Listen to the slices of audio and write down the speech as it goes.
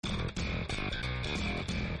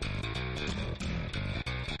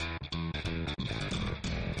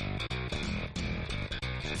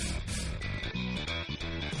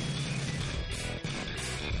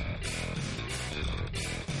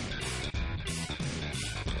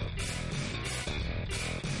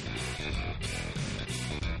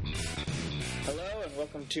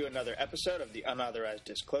welcome to another episode of the Unauthorized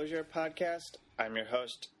Disclosure Podcast. I'm your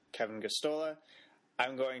host, Kevin Gostola.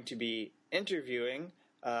 I'm going to be interviewing,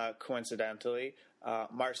 coincidentally,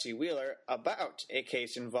 Marcy Wheeler about a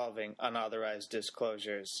case involving unauthorized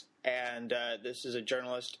disclosures. And this is a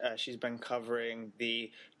journalist. She's been covering the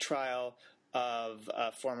trial of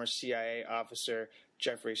former CIA officer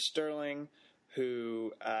Jeffrey Sterling,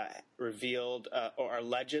 who revealed, or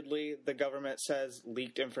allegedly, the government says,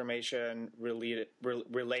 leaked information related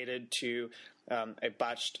to a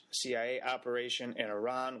botched CIA operation in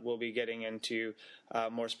Iran. We'll be getting into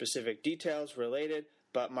more specific details related,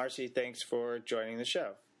 but Marcy, thanks for joining the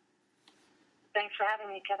show. Thanks for having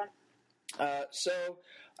me, Kevin. So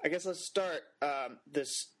I guess let's start.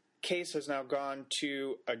 This case has now gone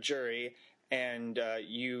to a jury, and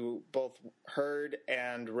you both heard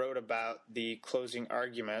and wrote about the closing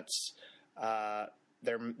arguments.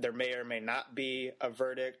 There may or may not be a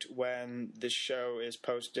verdict when this show is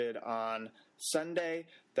posted on Sunday,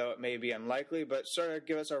 though it may be unlikely, but sort of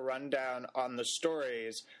give us a rundown on the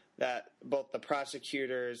stories that both the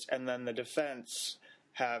prosecutors and then the defense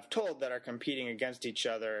have told that are competing against each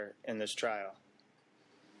other in this trial.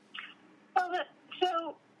 Well,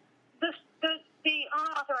 the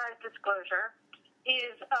unauthorized disclosure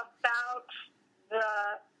is about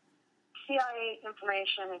the CIA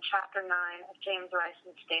information in Chapter 9 of James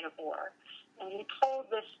Rison's State of War. And he told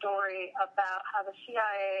this story about how the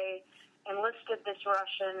CIA enlisted this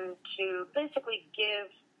Russian to basically give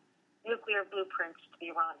nuclear blueprints to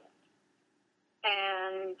the Iranians.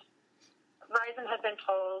 And Rison had been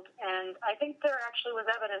told, and I think there actually was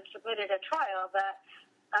evidence submitted at trial, that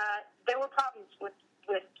there were problems with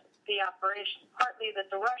the operation. Partly that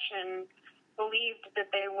the Russian believed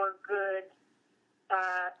that they were good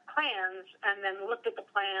plans, and then looked at the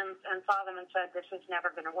plans and saw them and said, this is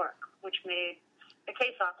never going to work, which made the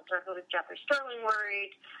case officer, who was Jeffrey Sterling,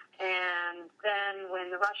 worried. And then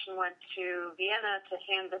when the Russian went to Vienna to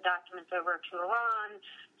hand the documents over to Iran,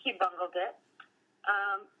 he bungled it.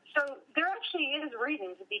 So there actually is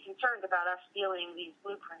reason to be concerned about us stealing these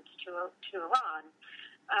blueprints to Iran.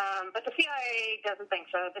 But the CIA doesn't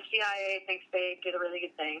think so. The CIA thinks they did a really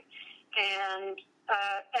good thing. And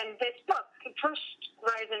this book, first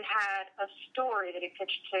Rison had a story that he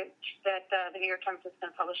pitched that the New York Times has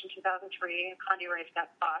been published in 2003, and Condi Rice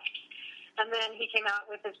got botched. And then he came out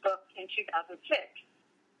with his book in 2006.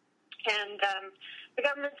 And the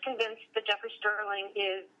government's convinced that Jeffrey Sterling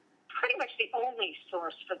is pretty much the only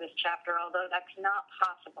source for this chapter, although that's not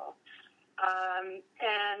possible.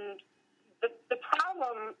 And the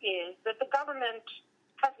problem is that the government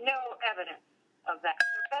has no evidence of that.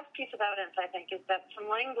 The best piece of evidence, I think, is that some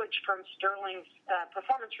language from Sterling's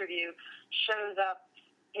performance review shows up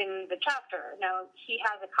in the chapter. Now, he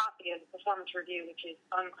has a copy of the performance review, which is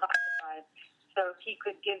unclassified, so he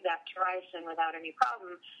could give that to Rison without any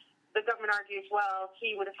problem. The government argues, well,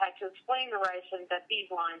 he would have had to explain to Rison that these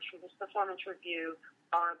lines from his performance review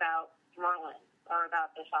are about Merlin, are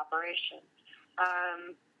about this operation.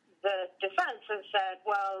 The defense has said,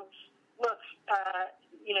 well, look,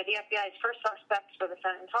 the FBI's first suspects were the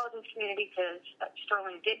Senate intelligence community, because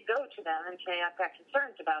Sterling did go to them and say, I've got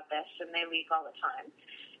concerns about this, and they leak all the time.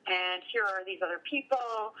 And here are these other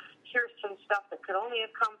people. Here's some stuff that could only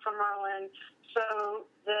have come from Merlin. So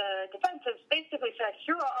the defense has basically said,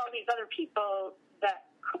 here are all these other people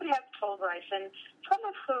that could have told Rison, some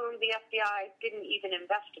of whom the FBI didn't even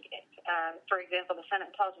investigate. For example, the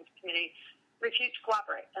Senate intelligence community refused to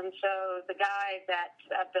cooperate. And so the guy that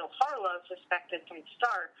Bill Harlow suspected from the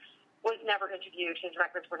start was never interviewed, his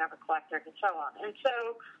records were never collected, and so on. And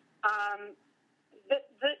so,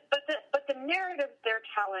 but the narrative they're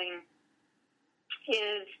telling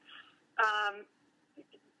is,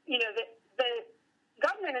 the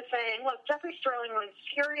government is saying, look, Jeffrey Sterling was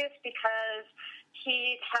furious because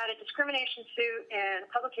he had a discrimination suit and a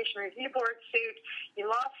publication review board suit. He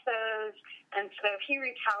lost those, and so he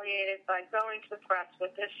retaliated by going to the press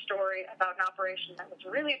with this story about an operation that was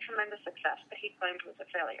really a tremendous success, but he claimed was a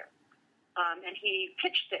failure. And he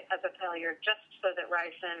pitched it as a failure just so that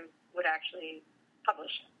Rison would actually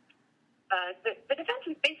publish it. The defense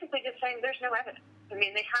is basically just saying there's no evidence. I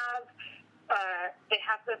mean, they have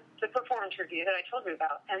the performance review that I told you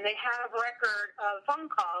about, and they have a record of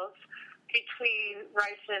phone calls between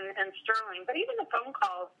Rison and Sterling. But even the phone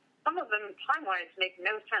calls, some of them time-wise make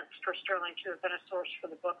no sense for Sterling to have been a source for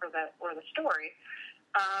the book or the story.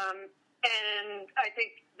 And I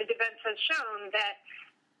think the defense has shown that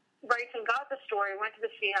Rison got the story, went to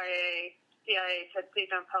the CIA. CIA said, please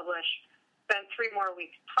don't publish. Spent 3 more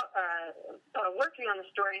weeks working on the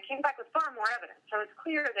story and came back with far more evidence. So it's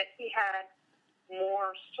clear that he had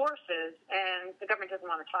more sources, and the government doesn't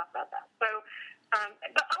want to talk about that. So,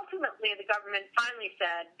 but ultimately, the government finally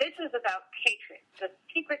said, this is about patriots, the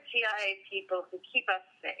secret CIA people who keep us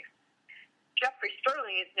safe. Jeffrey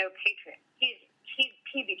Sterling is no patriot. He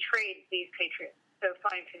betrayed these patriots, so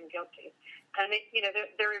find him guilty. And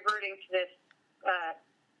they're reverting to this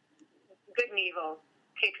good and evil,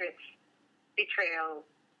 patriots, betrayal,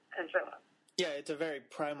 and so on. Yeah, it's a very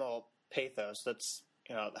primal pathos. That's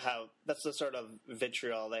that's the sort of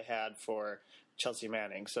vitriol they had for Chelsea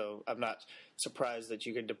Manning. So I'm not surprised that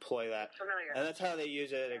you could deploy that. Familiar. And that's how they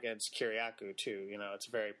use it against Kiriakou too. It's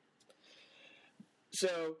very.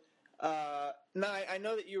 So now I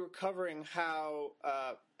know that you were covering how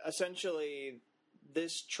essentially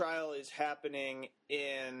this trial is happening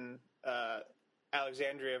in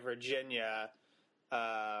Alexandria, Virginia,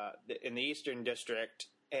 in the Eastern District,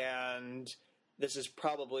 and this is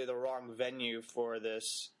probably the wrong venue for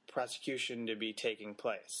this prosecution to be taking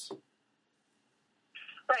place.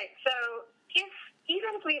 Right. So even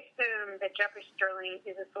if we assume that Jeffrey Sterling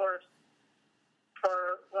is a source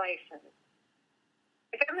for license,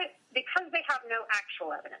 the government, because they have no actual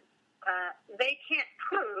evidence, they can't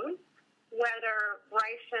prove whether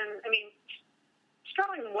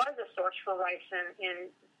Sterling was a source for Ricin in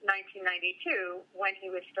 1992 when he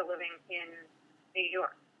was still living in New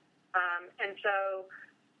York. And so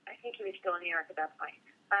I think he was still in New York at that point.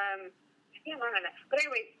 Maybe I'm wrong on that. But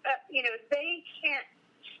anyway, they can't.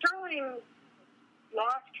 Sterling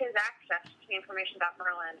lost his access to the information about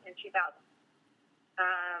Merlin in 2000.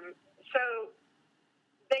 So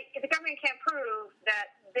the government can't prove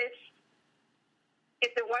that this,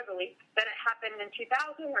 if there was a leak, that it happened in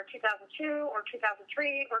 2000 or 2002 or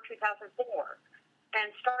 2003 or 2004. And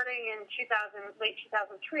starting in late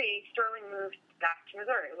 2003, Sterling moved back to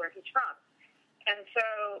Missouri, where he's from. And so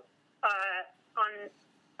on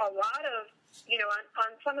a lot of,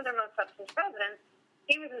 on some of their most substantive evidence,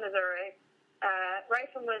 he was in Missouri.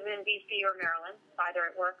 Ricin was in D.C. or Maryland, either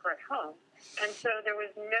at work or at home. And so there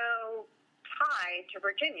was no tie to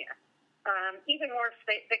Virginia. Even worse,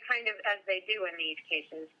 they kind of, as they do in these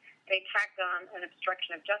cases, they tacked on an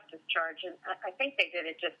obstruction of justice charge. And I think they did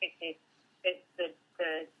it just in case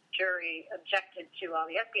the jury objected to all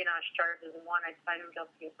the espionage charges and wanted to find him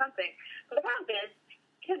guilty of something. But the problem is,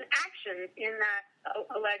 his actions in that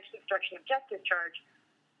alleged obstruction of justice charge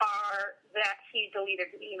are that he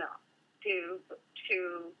deleted the email to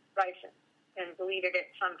Ricin and deleted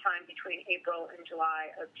it sometime between April and July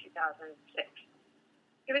of 2006.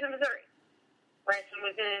 He was in Missouri. Ricin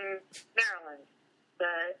was in Maryland.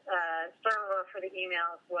 The server for the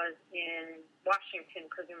emails was in Washington,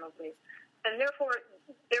 presumably. And therefore,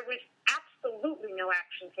 there was absolutely no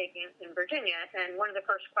action taken in Virginia. And one of the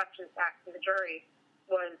first questions asked to the jury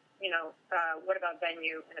was, what about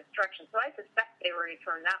venue and obstruction? So I suspect they were going to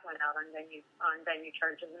turn that one out on venue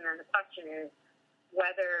charges. And then the question is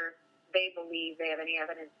whether they believe they have any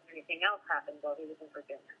evidence that anything else happened while he was in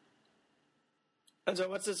Virginia. And so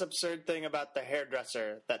what's this absurd thing about the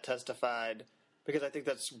hairdresser that testified? Because I think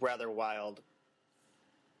that's rather wild.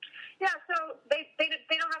 Yeah, so they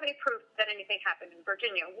don't have any proof that anything happened in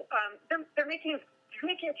Virginia. They're making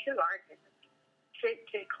two arguments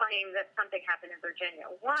to claim that something happened in Virginia.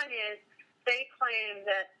 One is they claim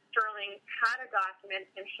that Sterling had a document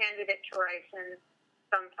and handed it to Ricin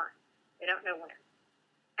sometime. They don't know when.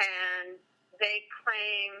 And they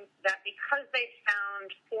claim that because they found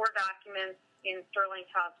 4 documents in Sterling's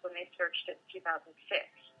house when they searched it in 2006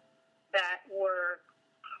 that were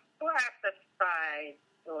classified,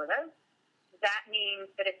 sort of, that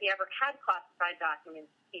means that if he ever had classified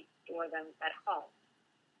documents, he'd store them at home.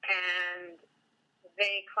 And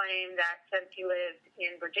they claim that since he lived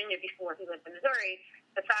in Virginia before he lived in Missouri,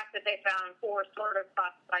 the fact that they found 4 sort of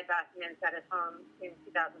classified documents at his home in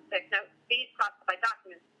 2006. Now, these classified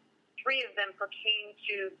documents, 3 of them pertain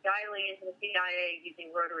to dialing into the CIA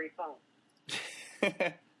using rotary phones.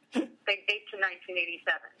 They date to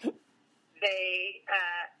 1987. They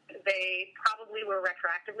probably were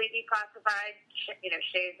retroactively declassified,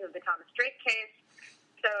 shades of the Thomas Drake case.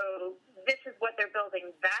 So this is what they're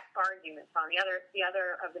building that argument on. The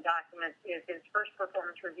other of the documents is his first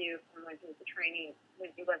performance review from when he was a trainee,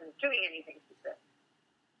 when he wasn't doing anything secret.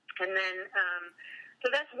 And then,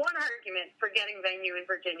 so that's one argument for getting venue in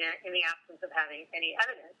Virginia in the absence of having any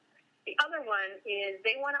evidence. The other one is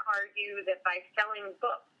they want to argue that by selling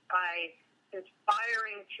books, by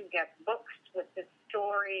conspiring to get books with this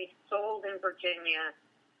story sold in Virginia,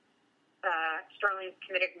 Sterling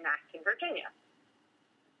committed an act in Virginia.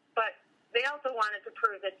 But they also wanted to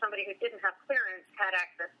prove that somebody who didn't have clearance had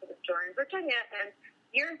access to the story in Virginia. And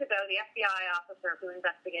years ago, the FBI officer who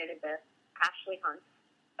investigated this Ashley Hunt,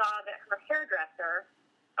 saw that her hairdresser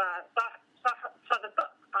saw the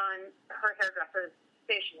book on her hairdresser's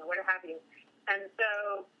station or what have you. And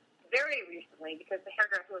so very recently, because the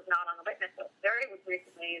hairdresser was not on the witness list, very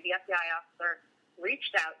recently the FBI officer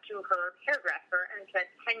reached out to her hairdresser and said,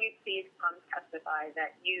 can you please come testify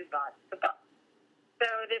that you bought the book? So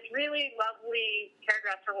this really lovely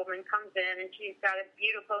hairdresser woman comes in, and she's got a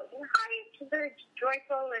beautiful, she's very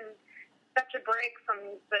joyful and such a break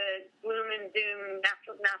from the gloom and doom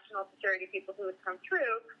national security people who would come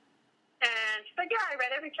through. And she's like, yeah, I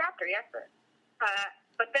read every chapter, yes, sir.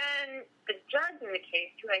 But then the judge in the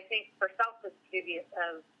case, who I think herself was studious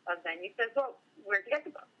of Venue, says, well, where'd you get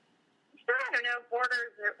the book? She said, I don't know,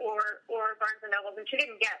 Borders or Barnes & Noble. And she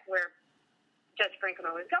didn't get where Judge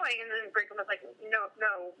Brinkema was going. And then Brinkema was like, no,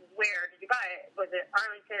 where did you buy it? Was it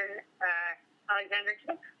Arlington, Alexandria? She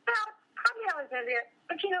said, well, probably Alexandria.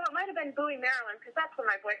 But, it might have been Bowie, Maryland, because that's where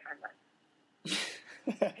my boyfriend was.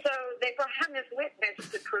 So they brought him this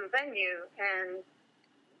witness to prove Venue, and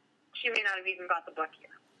she may not have even bought the book here.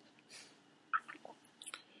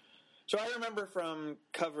 So I remember from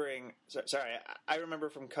covering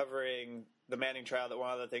the Manning trial that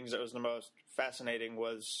one of the things that was the most fascinating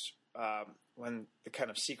was when the kind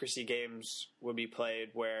of secrecy games would be played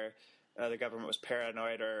where the government was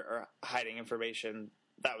paranoid or hiding information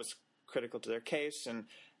that was critical to their case, and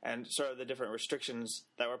sort of the different restrictions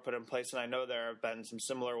that were put in place. And I know there have been some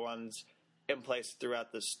similar ones in place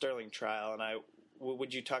throughout the Sterling trial, and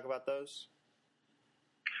would you talk about those?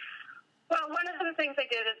 Well, one of the things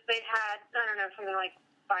they did is they had, something like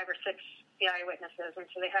 5 or 6 CIA witnesses, and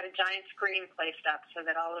so they had a giant screen placed up so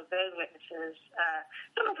that all of those witnesses,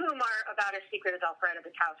 some of whom are about as secret as Alfreda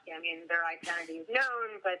Bukowski. I mean, their identity is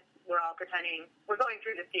known, but we're all pretending we're going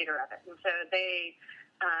through the theater of it. And so they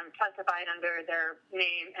testified under their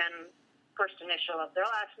name and first initial of their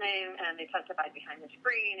last name, and they testified behind the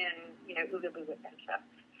screen and, ooga booga and stuff.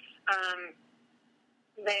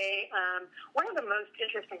 One of the most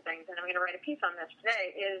interesting things, and I'm going to write a piece on this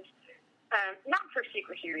today, is not for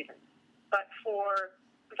secrecy reasons, but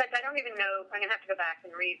in fact, I don't even know, I'm going to have to go back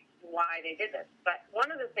and read why they did this, but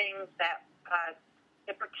one of the things that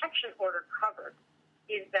the protection order covered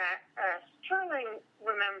is that Sterling,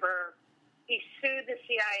 remember, he sued the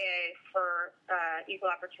CIA for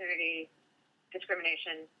equal opportunity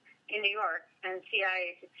discrimination in New York, and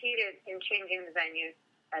CIA succeeded in changing the venue,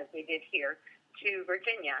 as they did here, to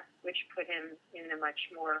Virginia, which put him in a much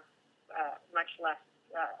less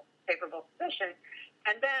favorable position.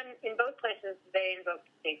 And then in both places, they invoked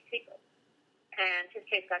state secrets. And his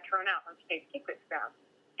case got thrown out on state secrets grounds.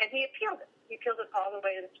 And he appealed it. He appealed it all the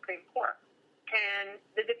way to the Supreme Court. And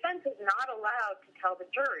the defense is not allowed to tell the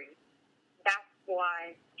jury that's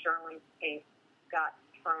why Sterling's case got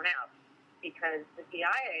thrown out, because the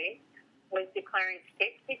CIA was declaring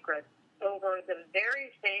state secrets over the very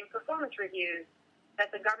same performance reviews that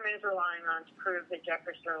the government is relying on to prove that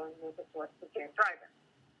Jeffrey Sterling was the source of James Risen.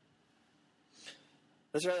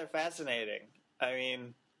 That's rather fascinating. I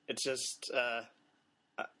mean, it's just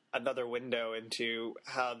another window into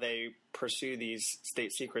how they pursue these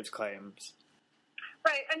state secrets claims.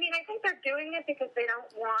 Right. I mean, I think they're doing it because they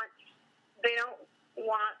don't want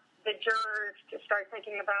the jurors to start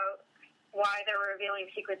thinking about why they're revealing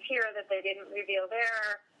secrets here that they didn't reveal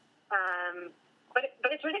there. But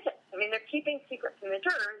it's ridiculous. I mean, they're keeping secrets from the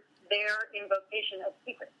jurors, their invocation of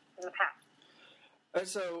secrets in the past.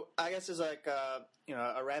 So I guess there's like a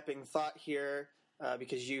wrapping thought here,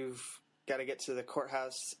 because you've got to get to the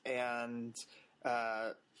courthouse and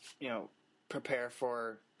prepare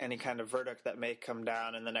for any kind of verdict that may come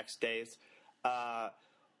down in the next days.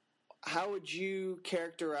 How would you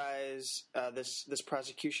characterize this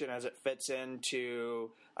prosecution as it fits into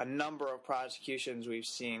a number of prosecutions we've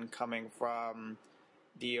seen coming from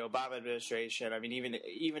the Obama administration? I mean,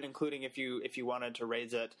 even including if you wanted to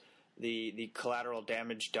raise it, the collateral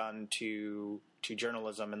damage done to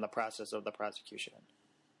journalism in the process of the prosecution.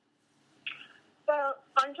 Well,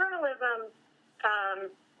 on journalism,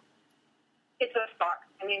 it's a start.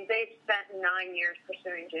 I mean, they spent 9 years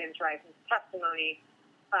pursuing James Risen's testimony.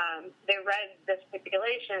 They read the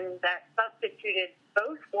stipulation that substituted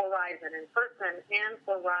both for Risen in person and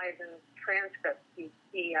for Risen's transcripts. He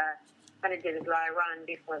kind of did a dry run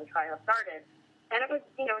before the trial started, and it was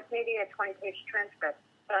it's maybe a 20-page transcript,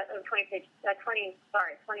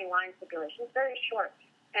 20-line stipulation. It's very short,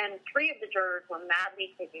 and 3 of the jurors were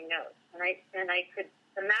madly taking notes, and I could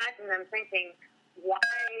imagine them thinking, why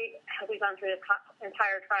have we gone through the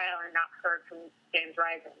entire trial and not heard from James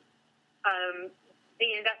Risen?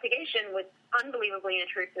 The investigation was unbelievably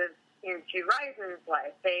intrusive into Risen's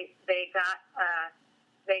life. They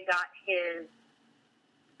they got his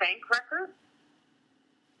bank records.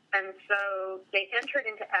 And so they entered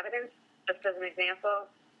into evidence, just as an example,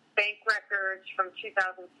 bank records from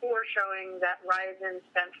 2004 showing that Rison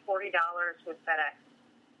spent $40 with FedEx.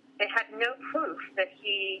 They had no proof that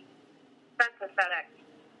he sent to FedEx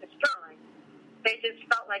to Sterling. They just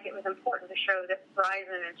felt like it was important to show that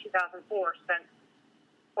Rison in 2004 spent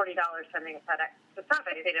 $40 sending a FedEx to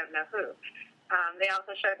somebody. They don't know who. They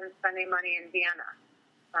also showed him spending money in Vienna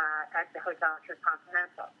at the Hotel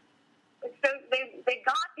Intercontinental. So they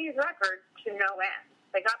got these records to no end.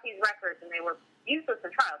 They got these records, and they were useless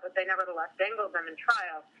in trial, but they nevertheless dangled them in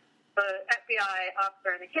trial. The FBI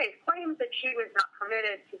officer in the case claims that she was not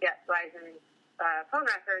permitted to get Rison's phone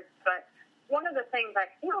records, but one of the things I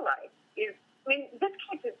feel like is, this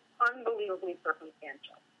case is unbelievably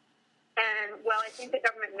circumstantial. And while I think the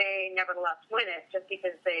government may nevertheless win it just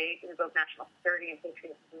because they invoke national security and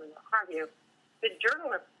patriotism and what have you, the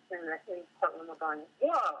journalists in the courtroom were going,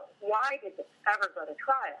 whoa, why did this ever go to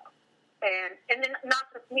trial? And then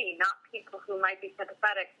not just me, not people who might be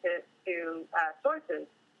sympathetic to sources.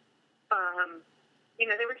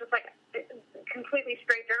 They were just like completely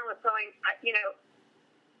straight journalists going,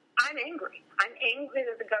 I'm angry. I'm angry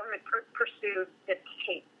that the government pursued this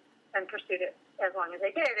case and pursued it as long as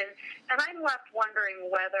they did. And I'm left wondering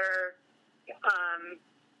whether,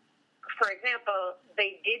 for example,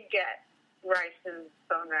 they did get Rison's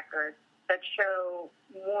phone records that show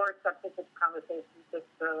more substantive conversations with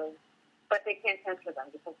Sterling, but they can't enter them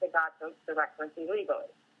because they got the records illegally,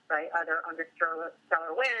 right? Either under Stellar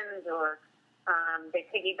Winds or they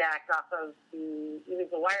piggybacked off of the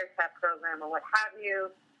illegal wiretap program or what have you.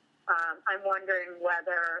 I'm wondering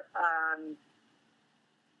whether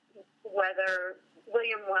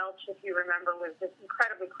William Welch, if you remember, was this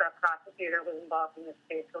incredibly corrupt prosecutor, was involved in this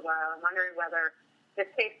case for a while. I'm wondering whether this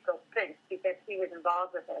case still stinks because he was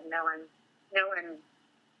involved with it. No one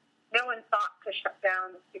thought to shut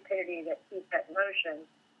down the stupidity that he set in motion.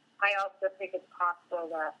 I also think it's possible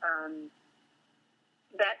that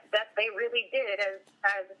that they really did,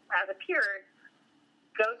 as appeared,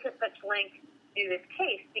 go to such lengths to do this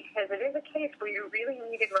case because it is a case where you really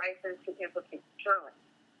needed Rison to implicate Sterling.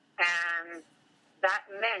 And that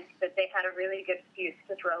meant that they had a really good excuse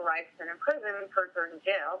to throw Rison in prison or in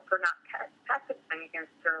jail for not testifying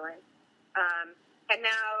against Sterling. And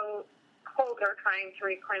now Holder, trying to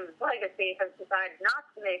reclaim his legacy, has decided not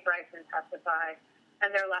to make Rison testify,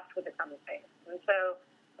 and they're left with a common face. And so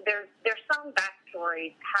there's some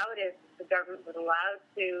backstory how it is the government was allowed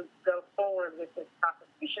to go forward with this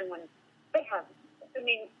prosecution when they haven't.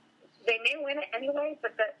 They may win it anyway,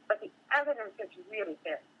 but the evidence is really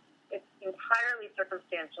thin. It's entirely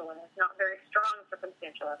circumstantial, and it's not very strong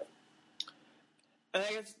circumstantial evidence. And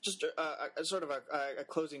I guess just a sort of a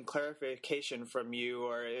closing clarification from you,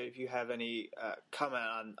 or if you have any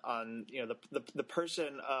comment on the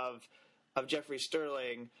person of Jeffrey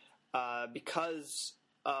Sterling, because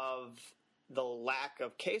of the lack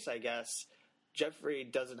of case, I guess Jeffrey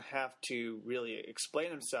doesn't have to really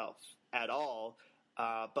explain himself at all.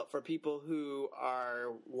 But for people who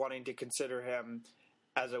are wanting to consider him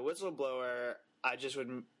as a whistleblower, I just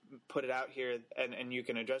would put it out here, and you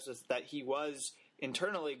can address this, that he was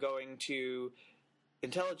internally going to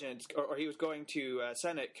intelligence, or he was going to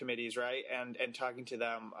Senate committees, right, and talking to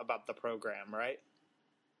them about the program, right?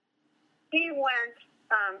 He went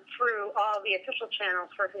through all the official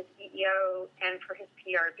channels for his EEO and for his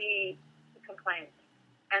PRB complaints.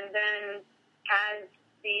 And then as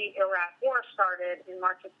the Iraq War started in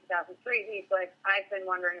March of 2003, he's like, I've been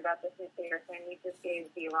wondering about this nuclear thing. We just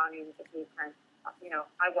gave the Iranians a blueprint.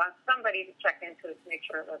 I want somebody to check into it to make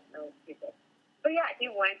sure it wasn't really stupid. So, yeah, he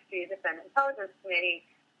went to the Senate Intelligence Committee,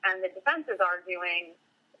 and the defense is arguing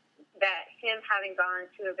that him having gone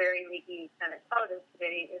to a very leaky Senate Intelligence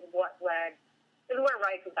Committee is where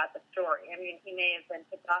Rice got the story. He may have been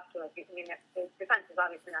tipped off to it. The defense is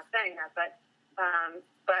obviously not saying that, but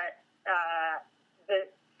the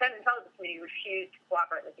Senate Intelligence Committee refused to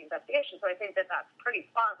cooperate with the investigation. So I think that that's pretty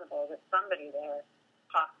plausible that somebody there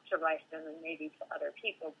talked to Rice and maybe to other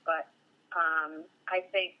people. But I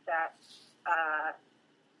think that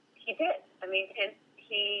he did. And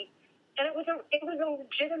it was a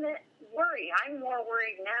legitimate worry. I'm more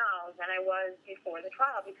worried now than I was before the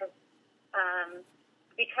trial because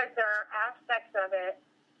there are aspects of it.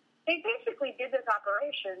 They basically did this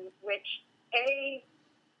operation, which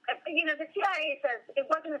the CIA says it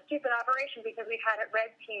wasn't a stupid operation because we had a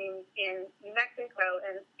red team in New Mexico,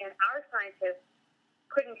 and our scientists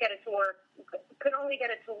could only get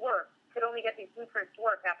these blueprints to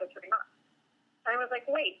work after 3 months. And I was like,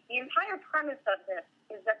 wait, the entire premise of this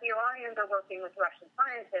is is that the Iranians are working with Russian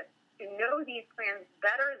scientists who know these plans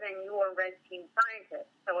better than your red team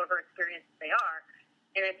scientists, however experienced they are.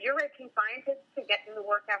 And if your red team scientists can get into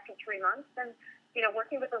work after 3 months, then,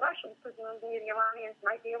 working with the Russians, presumably the Iranians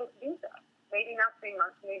might be able to do so. Maybe not 3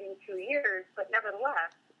 months, maybe 2 years, but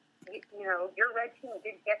nevertheless, your red team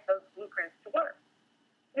did get those blueprints to work.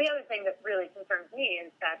 The other thing that really concerns me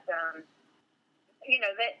is that, that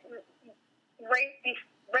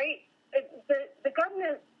the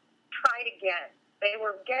government tried again. They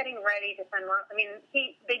were getting ready to send Merlin. I mean,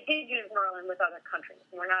 they did use Merlin with other countries,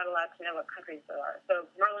 and we're not allowed to know what countries there are. So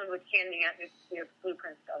Merlin was handing out nuclear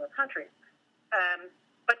blueprints to other countries.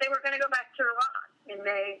 But they were going to go back to Iran in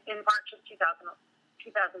March of 2002.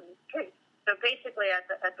 So basically, at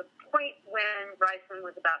the point when Reisman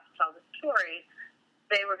was about to tell the story,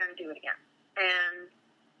 they were going to do it again. And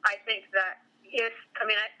I think that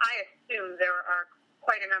I assume there are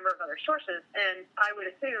quite a number of other sources, and I would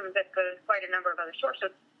assume that quite a number of other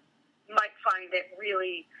sources might find it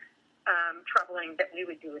really troubling that we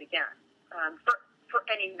would do it again for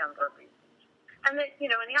any number of reasons. And that, and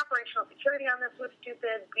the operational security on this was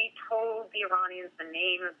stupid. We told the Iranians the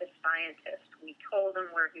name of the scientist. We told them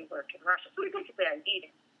where he worked in Russia. So we basically ID'd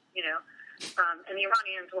him, and the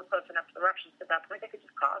Iranians were close enough to the Russians at that point they could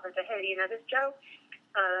just call and say, hey, do you know this Joe?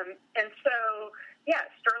 And so,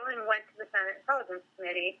 Sterling went to the Senate Intelligence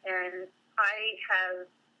Committee, and I have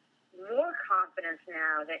more confidence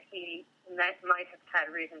now that he might have had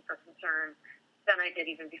reason for concern than I did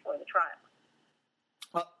even before the trial.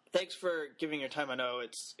 Well, thanks for giving your time. I know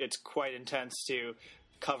it's quite intense to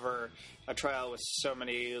cover a trial with so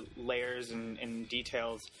many layers and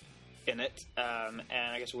details in it, and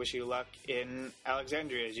I guess wish you luck in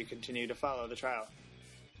Alexandria as you continue to follow the trial.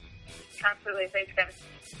 Absolutely. Thanks, Kevin.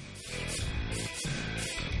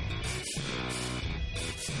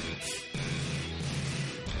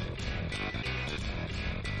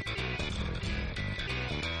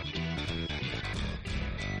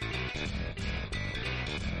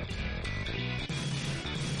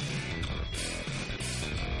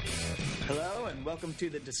 Hello, and welcome to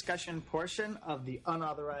the discussion portion of the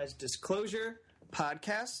Unauthorized Disclosure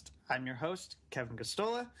podcast. I'm your host, Kevin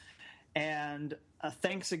Gostola, and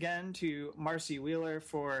thanks again to Marcy Wheeler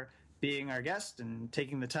for being our guest and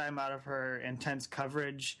taking the time out of her intense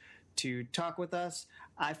coverage to talk with us.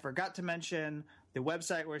 I forgot to mention the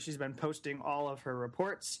website where she's been posting all of her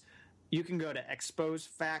reports. You can go to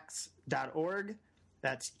exposefacts.org.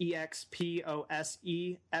 That's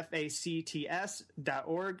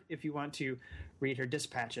exposefacts.org if you want to read her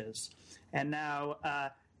dispatches. And now,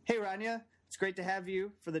 hey, Rania, it's great to have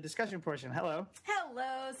you for the discussion portion. Hello.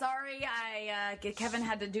 Hello. Sorry, Kevin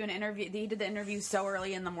had to do an interview. He did the interview so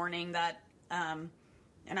early in the morning that, and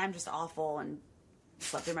I'm just awful and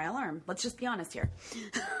slept through my alarm. Let's just be honest here.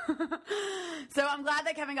 So I'm glad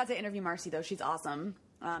that Kevin got to interview Marcy, though. She's awesome.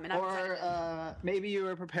 Maybe you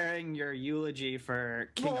were preparing your eulogy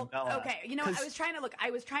for King Abdullah. Okay, I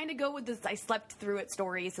was trying to go with this I slept through it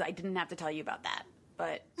story, so I didn't have to tell you about that.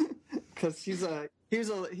 But because he was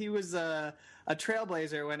a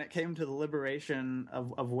trailblazer when it came to the liberation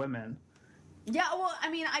of women. Yeah, well,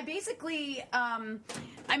 I basically,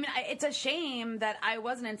 it's a shame that I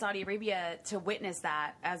wasn't in Saudi Arabia to witness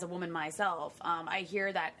that as a woman myself. I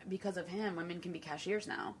hear that because of him, women can be cashiers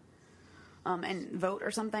now. And vote or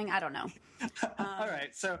something. I don't know. All right.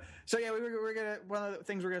 So yeah, we're gonna, one of the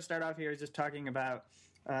things we're gonna start off here is just talking about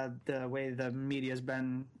the way the media's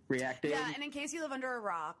been reacting. Yeah, and in case you live under a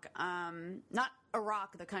rock, not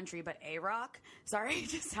Iraq the country, but a rock. Sorry, it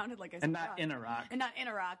just sounded like and not in Iraq. And not in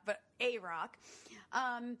Iraq, but a rock.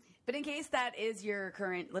 But in case that is your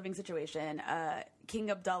current living situation, King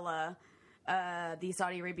Abdullah, the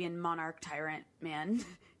Saudi Arabian monarch tyrant man,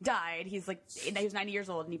 died. He was 90 years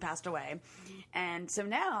old and he passed away. And so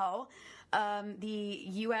now the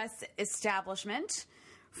U.S. establishment,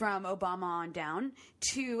 from Obama on down,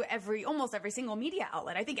 to almost every single media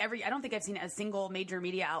outlet, I don't think I've seen a single major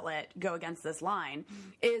media outlet go against this line,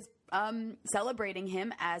 is celebrating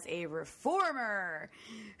him as a reformer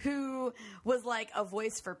who was like a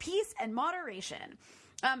voice for peace and moderation.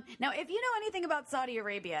 Now, if you know anything about Saudi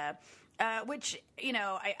Arabia, which,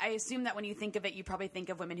 I assume that when you think of it, you probably think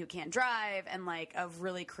of women who can't drive and of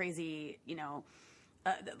really crazy,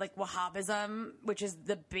 like Wahhabism, which is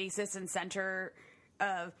the basis and center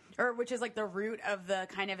of, or which is the root of the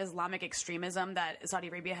kind of Islamic extremism that Saudi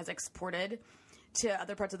Arabia has exported to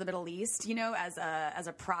other parts of the Middle East, as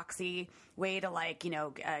a proxy way to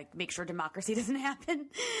make sure democracy doesn't happen,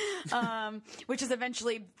 which has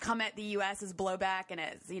eventually come at the U.S. as blowback and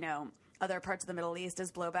as, other parts of the Middle East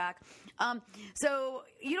as blowback. So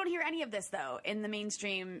you don't hear any of this, though, in the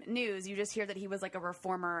mainstream news. You just hear that he was like a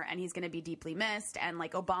reformer and he's going to be deeply missed. And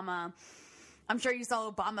like Obama, I'm sure you saw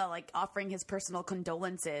Obama like offering his personal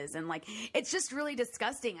condolences. And like, it's just really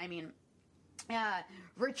disgusting. I mean,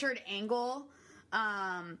 Richard Engel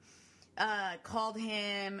called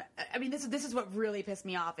him. I mean, this is what really pissed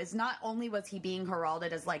me off. Is not only was he being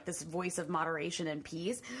heralded as like this voice of moderation and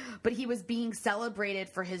peace, but he was being celebrated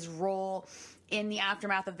for his role in the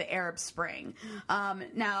aftermath of the Arab Spring.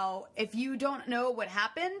 Now, if you don't know what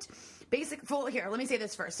happened, here, let me say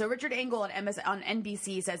this first. So Richard Engel on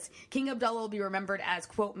NBC says King Abdullah will be remembered as,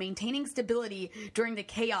 quote, maintaining stability during the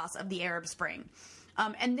chaos of the Arab Spring.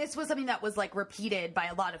 And this was something that was like repeated by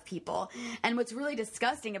a lot of people. And what's really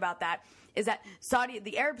disgusting about that is that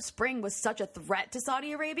the Arab Spring was such a threat to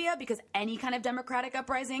Saudi Arabia, because any kind of democratic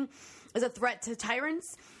uprising is a threat to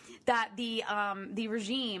tyrants, that the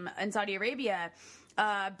regime in Saudi Arabia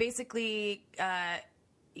basically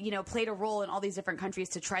played a role in all these different countries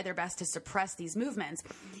to try their best to suppress these movements.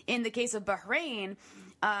 In the case of Bahrain,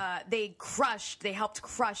 they helped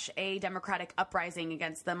crush a democratic uprising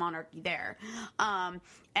against the monarchy there.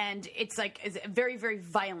 And it's very, very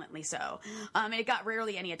violently so. And it got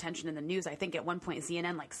rarely any attention in the news. I think at one point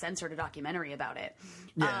CNN censored a documentary about it.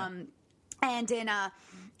 Yeah. And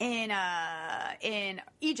in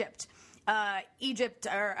Egypt, Saudi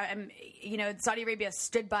Arabia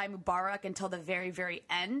stood by Mubarak until the very, very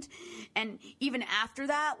end. And even after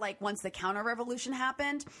that, like once the counter-revolution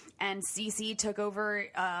happened and Sisi took over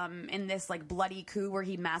in this like bloody coup where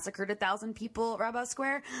he massacred 1,000 people at Rabat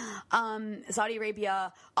Square, Saudi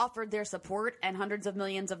Arabia offered their support and hundreds of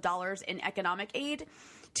millions of dollars in economic aid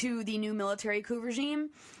to the new military coup regime.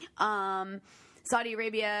 Saudi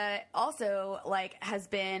Arabia also has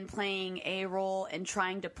been playing a role in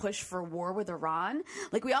trying to push for war with Iran.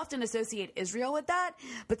 Like, we often associate Israel with that,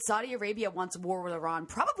 but Saudi Arabia wants war with Iran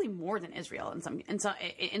probably more than Israel in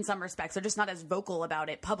some respects. They're just not as vocal about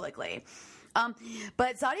it publicly.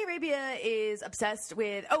 But Saudi Arabia is obsessed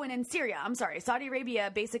with, and in Syria, Saudi Arabia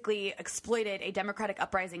basically exploited a democratic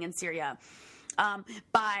uprising in Syria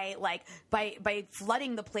by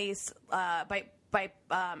flooding the place, by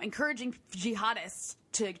encouraging jihadists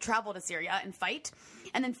to travel to Syria and fight,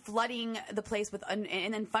 and then flooding the place and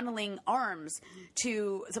then funneling arms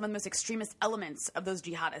to some of the most extremist elements of those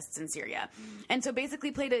jihadists in Syria. And so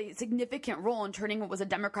basically played a significant role in turning what was a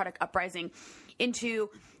democratic uprising into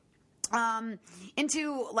what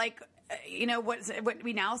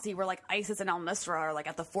we now see, where like ISIS and al-Nusra are like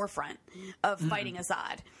at the forefront of fighting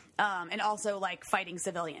Assad. And also like fighting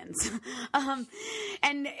civilians.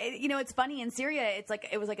 It's funny in Syria, it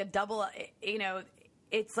was like a double,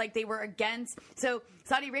 it's like they were against, so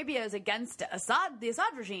Saudi Arabia is against the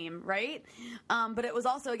Assad regime, right? But it was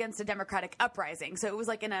also against a democratic uprising. So it was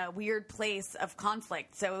like in a weird place of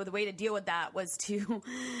conflict. So the way to deal with that was to,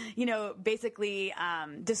 basically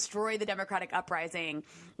destroy the democratic uprising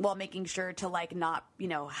while making sure to not,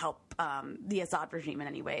 help the Assad regime in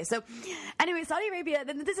any way. So anyway, Saudi Arabia,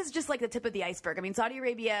 this is just like the tip of the iceberg. I mean, Saudi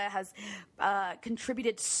Arabia has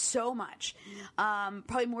contributed so much,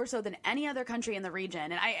 probably more so than any other country in the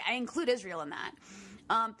region. And I include Israel in that.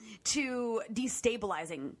 To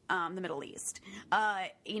destabilizing the Middle East,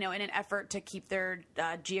 in an effort to keep their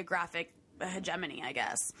geographic hegemony, I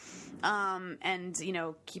guess, and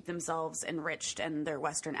keep themselves enriched and their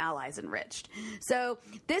Western allies enriched. So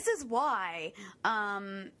this is why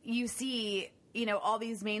you see all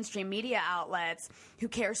these mainstream media outlets who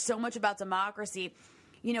care so much about democracy,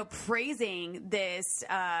 praising this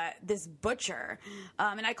butcher.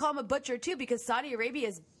 And I call him a butcher, too, because Saudi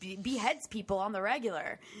Arabia beheads people on the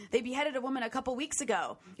regular. They beheaded a woman a couple weeks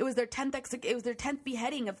ago. It was their 10th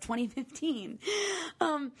beheading of 2015.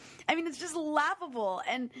 It's just laughable.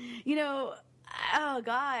 And, oh,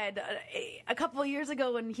 God, a couple of years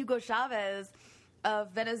ago when Hugo Chavez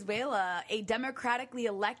of Venezuela, a democratically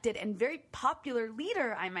elected and very popular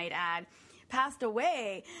leader, I might add, passed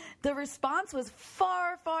away, the response was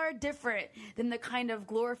far, far different than the kind of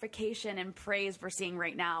glorification and praise we're seeing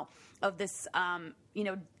right now of this,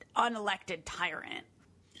 unelected tyrant.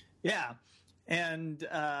 Yeah. And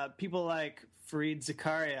people like Fareed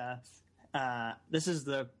Zakaria, this is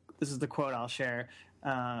the quote I'll share,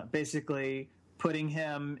 basically putting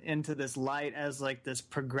him into this light as like this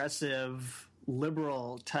progressive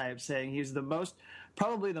liberal type, saying he's the most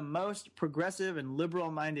probably the most progressive and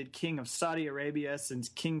liberal-minded king of Saudi Arabia since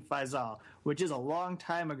King Faisal, which is a long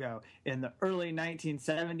time ago in the early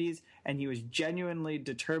 1970s, and he was genuinely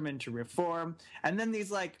determined to reform. And then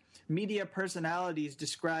these media personalities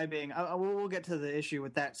describing we'll get to the issue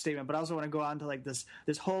with that statement, but I also want to go on to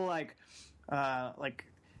this whole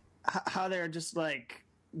how they're just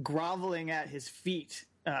groveling at his feet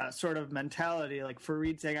sort of mentality, like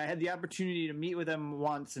Fareed saying, I had the opportunity to meet with him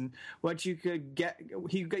once, and what you could get,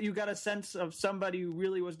 you got a sense of somebody who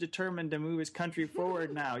really was determined to move his country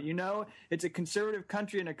forward now. It's a conservative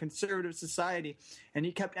country and a conservative society, and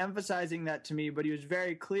he kept emphasizing that to me, but he was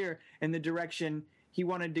very clear in the direction he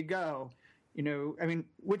wanted to go.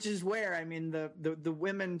 Which is where, the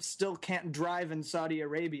women still can't drive in Saudi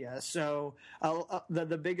Arabia. So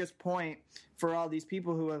the biggest point for all these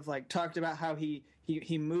people who have talked about how he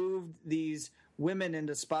moved these women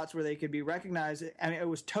into spots where they could be recognized. It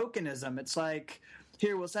was tokenism. It's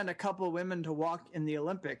here, we'll send a couple of women to walk in the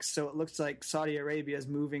Olympics, so it looks like Saudi Arabia is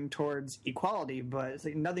moving towards equality, but it's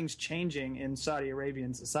nothing's changing in Saudi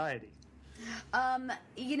Arabian society.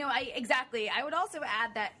 Exactly. I would also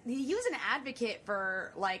add that he was an advocate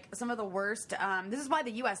for some of the worst. This is why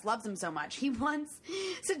the U.S. loves him so much. He once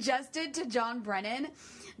suggested to John Brennan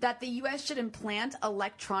that the U.S. should implant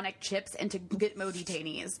electronic chips into Gitmo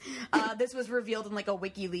detainees. This was revealed in a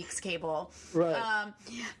WikiLeaks cable. Right.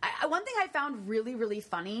 One thing I found really, really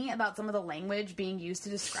funny about some of the language being used to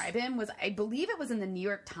describe him was, I believe it was in the New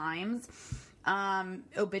York Times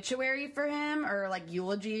obituary for him, or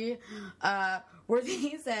eulogy, where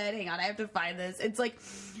they said, hang on, I have to find this. It's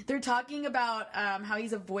they're talking about how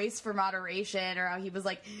he's a voice for moderation, or how he was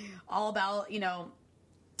all about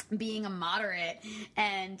being a moderate,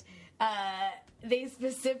 and they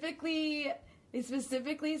specifically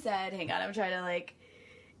said, hang on, I'm trying to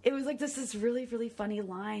it was this really, really funny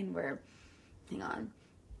line where, hang on.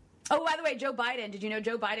 Oh, by the way, Joe Biden, did you know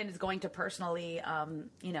Joe Biden is going to personally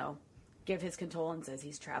give his condolences?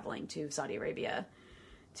 He's traveling to Saudi Arabia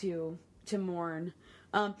to mourn.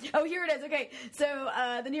 Here it is. Okay, so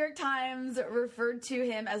the New York Times referred to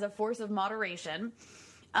him as a force of moderation.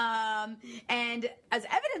 And as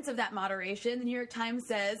evidence of that moderation, the New York Times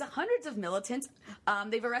says hundreds of militants,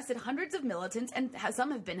 they've arrested hundreds of militants, and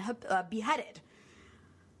some have been beheaded.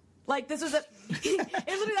 This was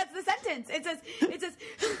literally, that's the sentence. It says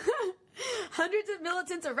hundreds of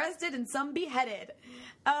militants arrested and some beheaded.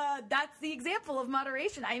 That's the example of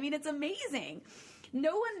moderation. It's amazing.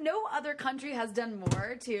 No other country has done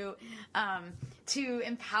more to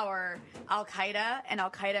empower Al-Qaeda and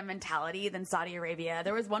Al-Qaeda mentality than Saudi Arabia.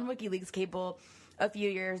 There was one WikiLeaks cable a few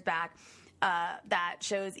years back that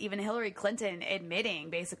shows even Hillary Clinton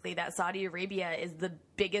admitting basically that Saudi Arabia is the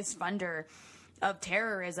biggest funder of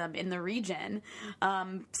terrorism in the region,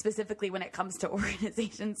 specifically when it comes to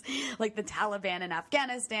organizations like the Taliban in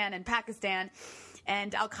Afghanistan and Pakistan,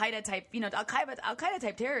 and Al-Qaeda type, Al-Qaeda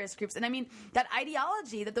type terrorist groups. And that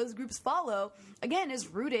ideology that those groups follow, again, is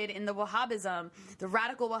rooted in the Wahhabism, the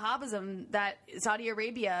radical Wahhabism that Saudi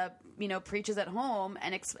Arabia, preaches at home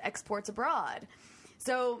and exports abroad.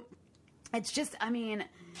 So it's just, and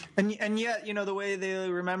yet, the way they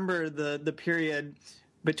remember the period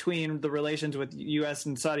between the relations with U.S.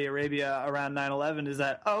 and Saudi Arabia around 9/11 is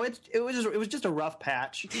that it was just a rough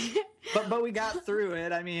patch, but we got through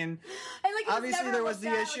it. Obviously there was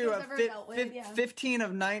the issue of 15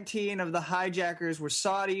 of 19 of the hijackers were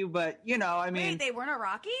Saudi, but wait, they weren't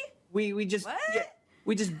Iraqi? We just what? Yeah,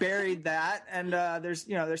 we just buried that, and there's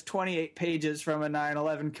 28 pages from a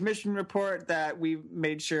 9/11 commission report that we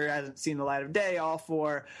made sure hasn't seen the light of day, all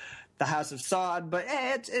for the House of Saud, but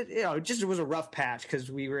it was a rough patch because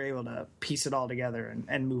we were able to piece it all together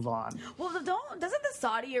and move on. Well, doesn't the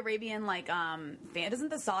Saudi Arabian doesn't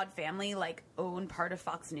the Saud family own part of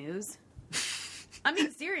Fox News?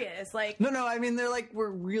 Serious. No. They're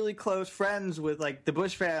we're really close friends with the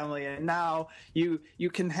Bush family, and now you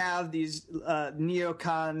can have these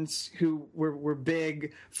neocons who were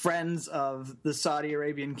big friends of the Saudi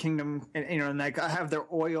Arabian kingdom, and have their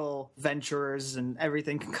oil ventures and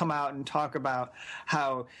everything can come out and talk about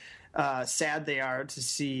how sad they are to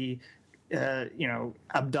see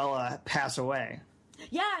Abdullah pass away.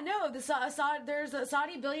 Yeah, no, there's a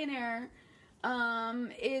Saudi billionaire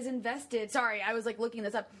is invested. Sorry, I was looking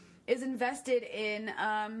this up. Is invested in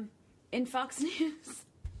Fox News.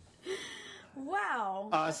 Wow.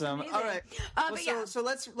 Awesome. All right. So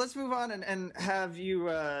let's move on and have you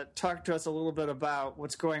talk to us a little bit about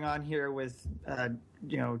what's going on here with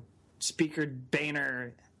Speaker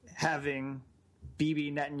Boehner having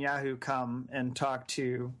Bibi Netanyahu come and talk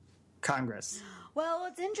to Congress. Well,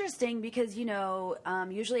 it's interesting because,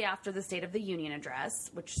 usually after the State of the Union address,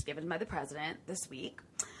 which is given by the president this week,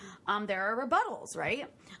 there are rebuttals, right?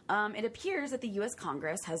 It appears that the U.S.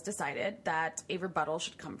 Congress has decided that a rebuttal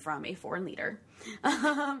should come from a foreign leader.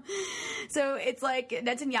 So it's like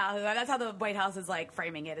Netanyahu, that's how the White House is like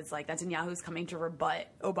framing it. It's like Netanyahu's coming to rebut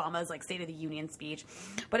Obama's like State of the Union speech.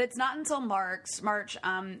 But it's not until March.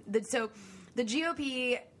 So the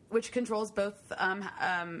GOP, which controls both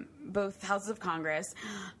houses of Congress,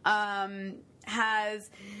 has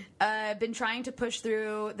been trying to push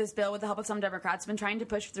through this bill with the help of some Democrats, been trying to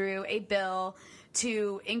push through a bill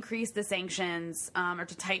to increase the sanctions or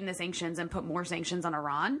to tighten the sanctions and put more sanctions on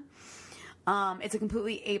Iran. It's a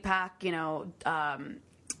completely AIPAC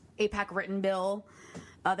written bill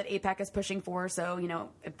that AIPAC is pushing for. So,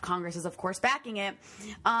 Congress is, of course, backing it.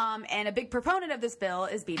 And a big proponent of this bill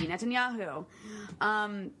is Bibi Netanyahu.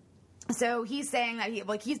 So he's saying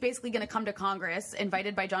that he's basically going to come to Congress,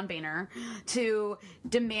 invited by John Boehner, to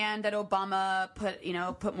demand that Obama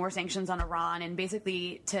put more sanctions on Iran and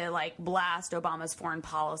basically to blast Obama's foreign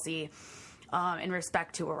policy in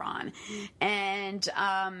respect to Iran. And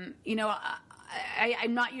I'm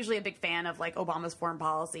not usually a big fan of Obama's foreign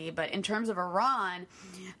policy, but in terms of Iran,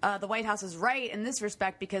 the White House is right in this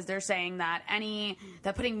respect because they're saying that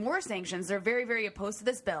putting more sanctions, they're very, very opposed to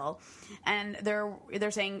this bill, and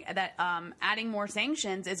they're saying that adding more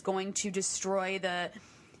sanctions is going to destroy the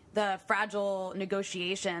fragile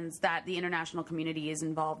negotiations that the international community is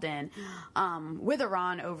involved in with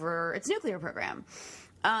Iran over its nuclear program.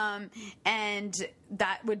 And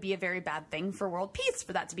that would be a very bad thing for world peace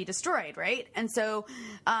for that to be destroyed, right? And so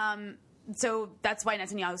that's why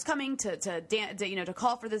Netanyahu's coming to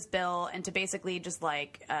call for this bill and to basically just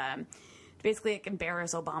embarrass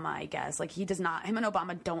Obama, I guess. Him and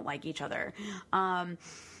Obama don't like each other.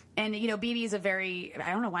 And, Bibi is I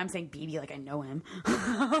don't know why I'm saying Bibi like I know him.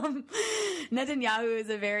 Netanyahu is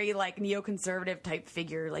a very, neoconservative type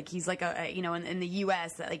figure. He's in the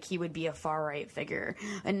U.S., that, he would be a far-right figure.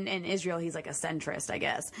 And in Israel, he's, a centrist, I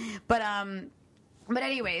guess. But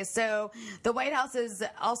anyway, so the White House is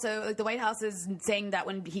also, the White House is saying that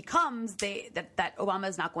when he comes, that Obama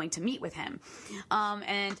is not going to meet with him.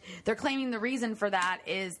 And they're claiming the reason for that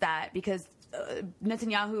is that because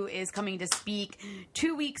Netanyahu is coming to speak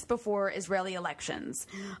 2 weeks before Israeli elections.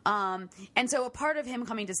 And so a part of him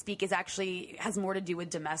coming to speak has more to do with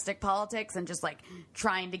domestic politics and just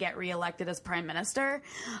trying to get reelected as prime minister.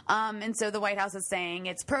 And so the White House is saying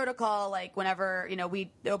it's protocol, whenever,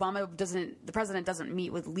 the president doesn't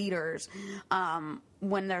meet with leaders,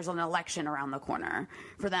 when there's an election around the corner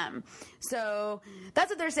for them. So that's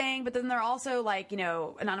what they're saying. But then they're also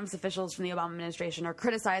anonymous officials from the Obama administration are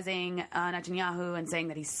criticizing Netanyahu and saying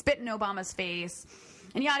that he's spit in Obama's face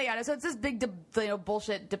and yada yada. So it's this big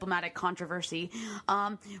bullshit diplomatic controversy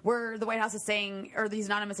where the White House is saying, or these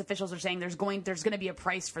anonymous officials are saying there's going to be a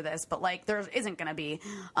price for this, but there isn't going to be.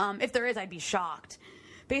 If there is, I'd be shocked.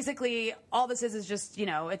 Basically, all this is just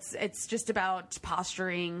it's just about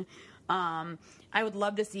posturing. I would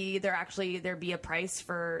love to see there be a price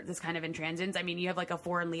for this kind of intransigence. I mean, you have a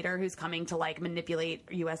foreign leader who's coming to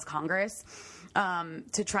manipulate U.S. Congress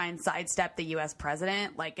to try and sidestep the U.S.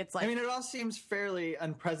 president. I mean, it all seems fairly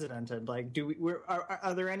unprecedented.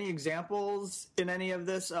 Are there any examples in any of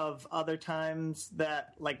this of other times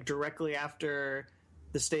that directly after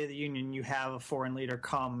the State of the Union, you have a foreign leader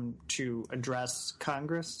come to address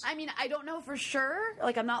Congress? I mean, I don't know for sure.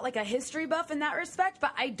 I'm not a history buff in that respect,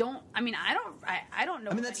 but I don't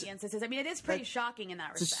know any instances. I mean, it is pretty shocking in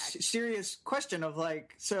that respect. It's a serious question of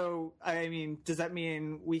so, I mean, does that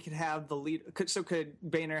mean we could have the lead? Could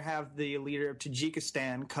Boehner have the leader of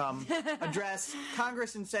Tajikistan come address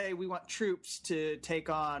Congress and say, we want troops to take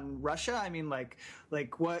on Russia? I mean,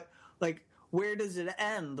 what, where does it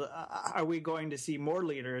end? Are we going to see more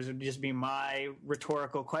leaders? It would just be my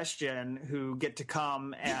rhetorical question who get to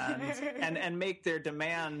come and make their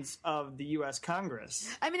demands of the U.S.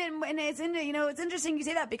 Congress. I mean, and it's interesting you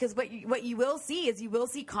say that because what you will see is you will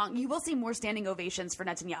see more standing ovations for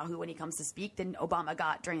Netanyahu when he comes to speak than Obama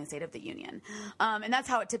got during the State of the Union, and that's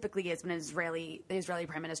how it typically is when the Israeli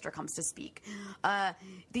prime minister comes to speak.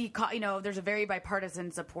 There's a very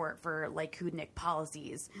bipartisan support for Likud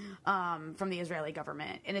policies from the Israeli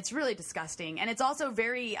government, and it's really disgusting, and it's also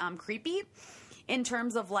very creepy in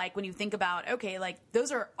terms of when you think about, okay,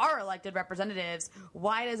 those are our elected representatives.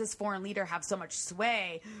 Why does this foreign leader have so much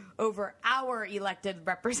sway over our elected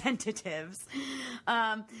representatives?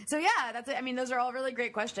 So yeah, that's it. I mean, those are all really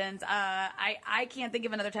great questions. I can't think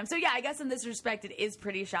of another time. So yeah, I guess in this respect, it is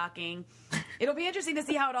pretty shocking. It'll be interesting to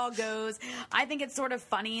see how it all goes. I think it's sort of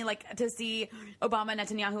funny, like, to see Obama and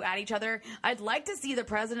Netanyahu at each other. I'd like to see the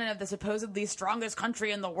president of the supposedly strongest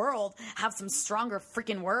country in the world have some stronger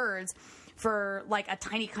freaking words for, like, a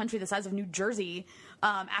tiny country the size of New Jersey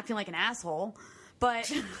acting like an asshole. But,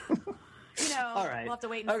 you know, all right. We'll have to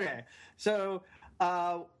wait and see. Okay, so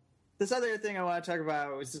this other thing I want to talk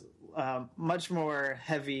about was much more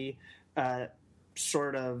heavy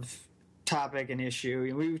sort of topic and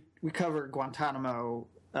issue. We cover Guantanamo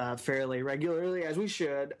fairly regularly, as we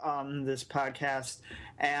should, on this podcast.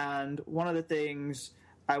 And one of the things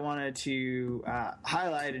I wanted to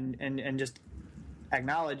highlight and just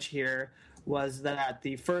acknowledge here was that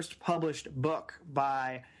the first published book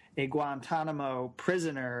by a Guantanamo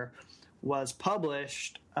prisoner was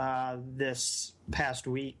published this past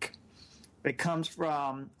week. It comes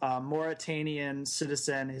from a Mauritanian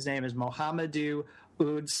citizen. His name is Mohamedou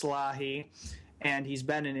Ould Slahi, and he's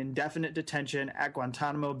been in indefinite detention at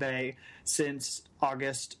Guantanamo Bay since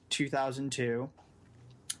August 2002.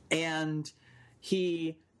 And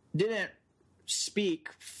he didn't speak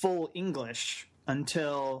full English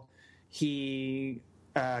until he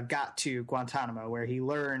got to Guantanamo, where he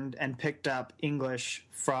learned and picked up English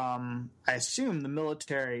from, I assume, the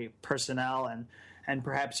military personnel, and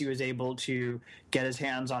perhaps he was able to get his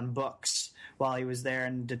hands on books while he was there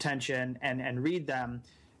in detention and read them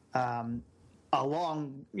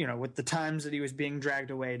along, with the times that he was being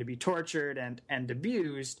dragged away to be tortured and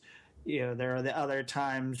abused. There are the other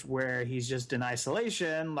times where he's just in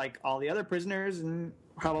isolation, like all the other prisoners, and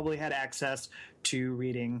probably had access to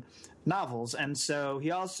reading novels. And so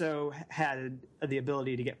he also had the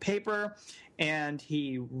ability to get paper, and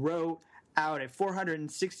he wrote out a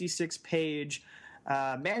 466-page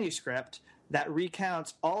manuscript that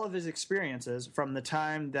recounts all of his experiences from the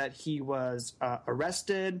time that he was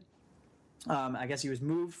arrested. I guess he was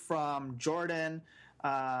moved from Jordan,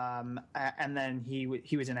 and then he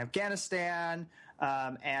was in Afghanistan,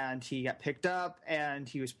 and he got picked up, and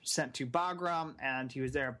he was sent to Bagram, and he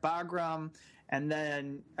was there at Bagram, and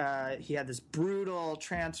then he had this brutal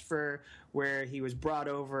transfer where he was brought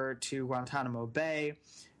over to Guantanamo Bay,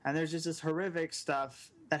 and there's just this horrific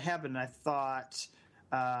stuff that happened. I thought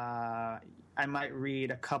I might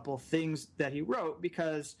read a couple things that he wrote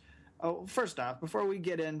because, first off, before we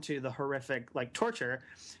get into the horrific torture,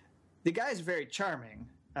 the guy's very charming.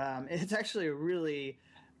 It's actually a really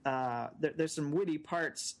there's some witty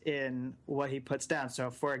parts in what he puts down. So,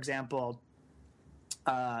 for example,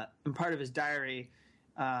 in part of his diary,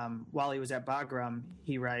 while he was at Bagram,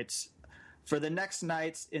 he writes, "For the next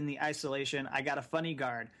nights in the isolation, I got a funny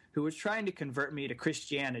guard who was trying to convert me to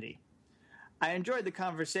Christianity. I enjoyed the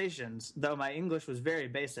conversations, though my English was very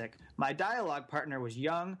basic. My dialogue partner was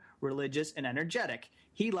young, religious, and energetic.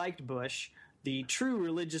 He liked Bush, the true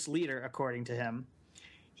religious leader, according to him.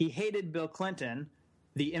 He hated Bill Clinton,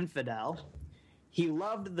 the infidel. He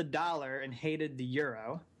loved the dollar and hated the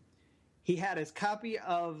euro. He had his copy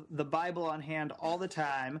of the Bible on hand all the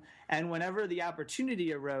time, and whenever the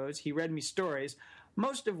opportunity arose, he read me stories,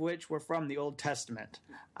 most of which were from the Old Testament.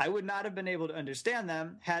 I would not have been able to understand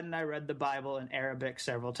them hadn't I read the Bible in Arabic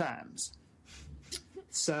several times."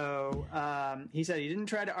 So he said he didn't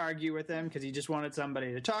try to argue with him because he just wanted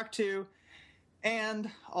somebody to talk to. And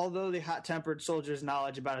although the hot-tempered soldier's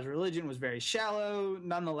knowledge about his religion was very shallow,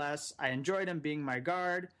 nonetheless, I enjoyed him being my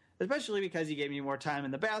guard, especially because he gave me more time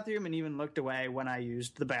in the bathroom and even looked away when I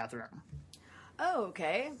used the bathroom. Oh,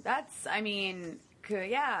 okay.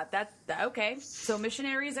 Okay. So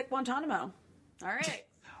missionaries at Guantanamo. All right.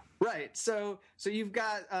 Right. So you've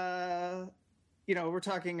got, we're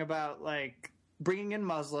talking about bringing in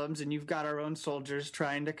Muslims, and you've got our own soldiers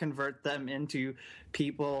trying to convert them into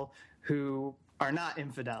people who are not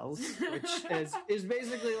infidels, which is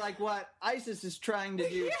basically like what ISIS is trying to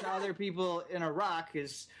do to other people in Iraq,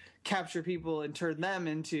 is capture people and turn them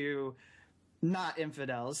into not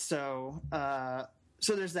infidels. So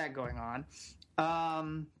there's that going on.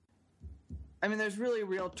 There's really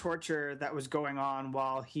real torture that was going on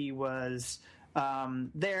while he was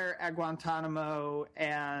there at Guantanamo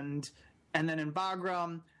and then in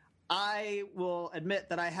Bagram. I will admit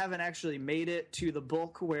that I haven't actually made it to the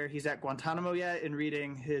bulk where he's at Guantanamo yet in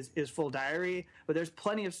reading his full diary, but there's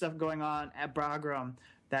plenty of stuff going on at Bagram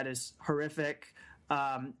that is horrific.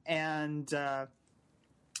 When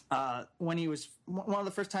he was one of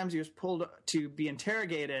the first times he was pulled to be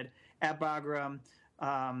interrogated at Bagram,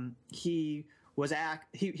 he was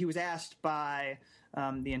asked by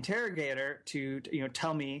the interrogator to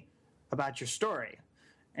tell me about your story,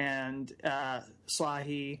 and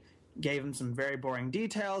Slahi gave him some very boring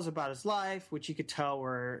details about his life, which you could tell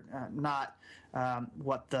were not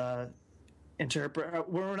what the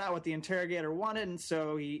were not what the interrogator wanted, and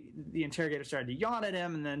so the interrogator started to yawn at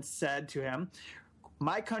him and then said to him,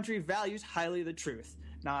 "My country values highly the truth.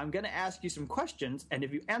 Now I'm going to ask you some questions, and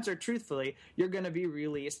if you answer truthfully, you're going to be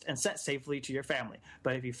released and sent safely to your family.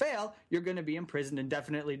 But if you fail, you're going to be imprisoned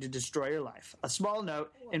indefinitely to destroy your life. A small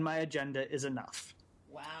note in my agenda is enough."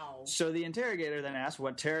 Wow. So the interrogator then asked,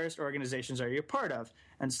 "What terrorist organizations are you a part of?"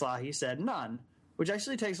 And Slahi said, "None," which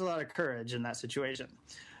actually takes a lot of courage in that situation,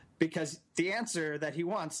 because the answer that he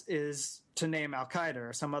wants is to name Al-Qaeda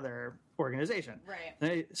or some other organization.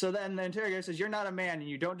 Right. So then the interrogator says, "You're not a man and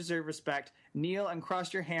you don't deserve respect. Kneel and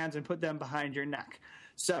cross your hands and put them behind your neck."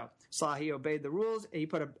 So Slahi obeyed the rules.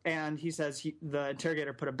 He says the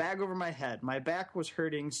interrogator put a bag over my head. My back was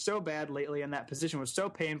hurting so bad lately, and that position was so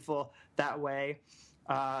painful that way.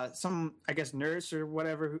 Some, I guess, nurse or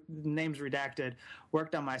whatever, name's redacted,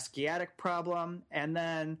 worked on my sciatic problem, and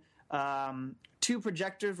then 2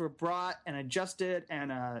 projectors were brought and adjusted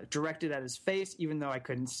and directed at his face, even though I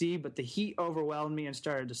couldn't see, but the heat overwhelmed me and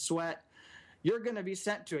started to sweat. "You're going to be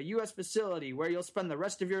sent to a U.S. facility where you'll spend the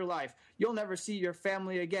rest of your life. You'll never see your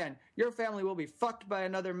family again. Your family will be fucked by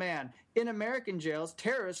another man. In American jails,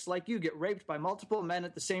 terrorists like you get raped by multiple men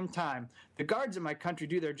at the same time. The guards in my country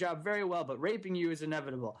do their job very well, but raping you is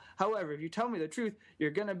inevitable. However, if you tell me the truth,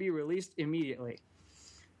 you're going to be released immediately."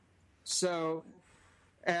 So,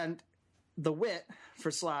 and the wit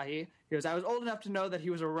for Slahi, he goes, "I was old enough to know that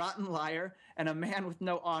he was a rotten liar and a man with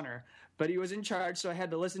no honor. But he was in charge, so I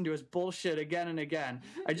had to listen to his bullshit again and again.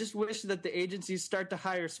 I just wish that the agencies start to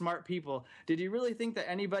hire smart people. Did he really think that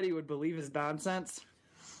anybody would believe his nonsense?"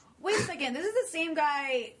 Wait a second. This is the same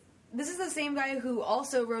guy. This is the same guy who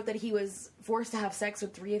also wrote that he was forced to have sex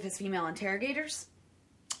with 3 of his female interrogators.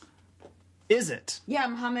 Is it? Yeah,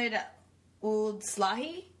 Mohammed Ould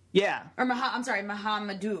Slahi. Yeah. Or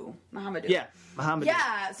Mohamedou. Yeah, Mohammed.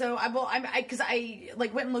 Yeah. So I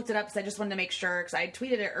went and looked it up because I just wanted to make sure, because I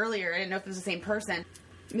tweeted it earlier. I didn't know if it was the same person.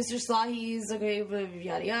 Mr. Slahi's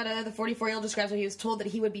yada yada. The 44-year-old describes how he was told that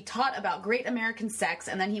he would be taught about great American sex,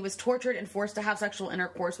 and then he was tortured and forced to have sexual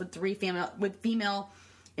intercourse with 3 female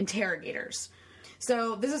interrogators.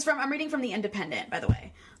 So this is I'm reading from The Independent, by the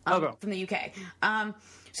way, from the UK.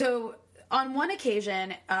 So on one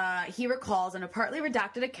occasion, he recalls in a partly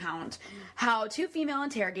redacted account how 2 female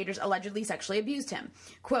interrogators allegedly sexually abused him.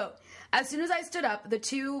 Quote, "As soon as I stood up, the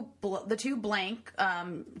two blank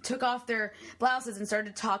took off their blouses and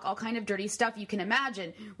started to talk all kind of dirty stuff you can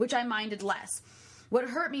imagine, which I minded less. What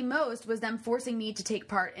hurt me most was them forcing me to take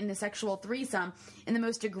part in the sexual threesome in the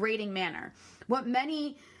most degrading manner. What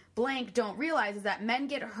many blank don't realize is that men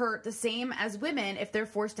get hurt the same as women if they're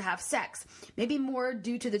forced to have sex, maybe more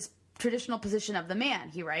due to the traditional position of the man,"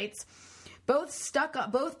 he writes.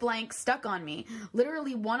 Both blank stuck on me,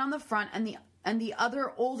 literally one on the front and the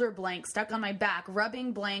other older blank stuck on my back,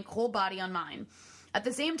 rubbing blank whole body on mine. At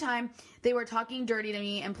the same time, they were talking dirty to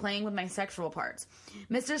me and playing with my sexual parts.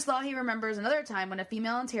 Mr. Slahi remembers another time when a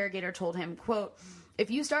female interrogator told him, quote, "If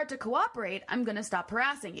you start to cooperate, I'm going to stop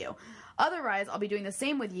harassing you. Otherwise, I'll be doing the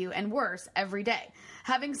same with you and worse every day.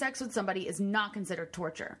 Having sex with somebody is not considered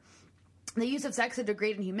torture." The use of sex to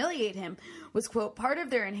degrade and humiliate him was, quote, "part of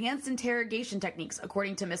their enhanced interrogation techniques,"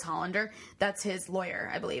 according to Miss Hollander. That's his lawyer,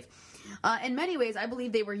 I believe. "In many ways, I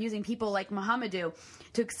believe they were using people like Mohamedou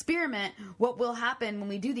to experiment what will happen when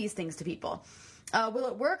we do these things to people. Will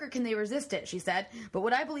it work or can they resist it?" she said. "But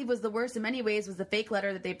what I believe was the worst in many ways was the fake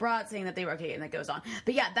letter that they brought saying that they were okay," and that goes on.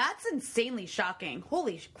 But yeah, that's insanely shocking.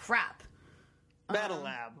 Holy crap. Battle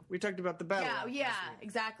Lab. We talked about the Battle Lab. Yeah,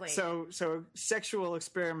 exactly. So sexual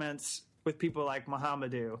experiments with people like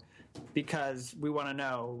Mohamedou, because we want to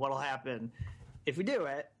know what'll happen if we do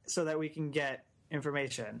it so that we can get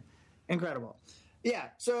information. Incredible. Yeah,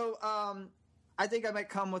 so I think I might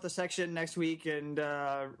come with a section next week and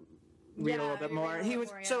read a little bit more.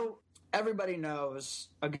 So everybody knows,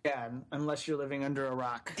 again, unless you're living under a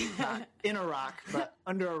rock, not in a rock, but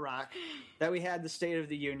under a rock, that we had the State of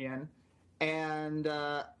the Union. And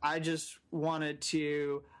I just wanted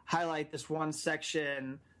to highlight this one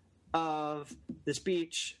section of the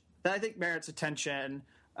speech that I think merits attention,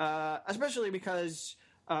 especially because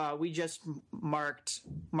we just marked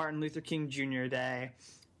Martin Luther King Jr. Day,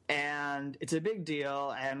 and it's a big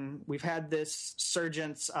deal, and we've had this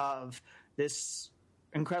surgence of this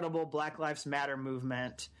incredible Black Lives Matter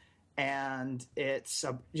movement, and it's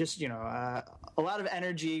just, a lot of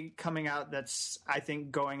energy coming out that's, I think,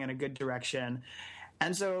 going in a good direction.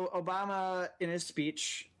 And so Obama, in his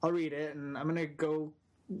speech, I'll read it, and I'm going to go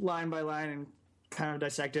line by line and kind of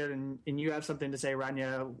dissect it, and you have something to say,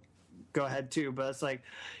 Rania, go ahead too. But it's like,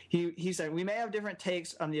 he said, "We may have different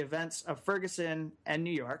takes on the events of Ferguson and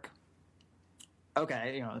New York.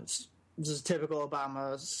 okay, this is typical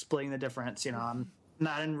Obama splitting the difference. I'm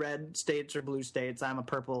not in red states or blue states. I'm a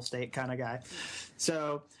purple state kind of guy.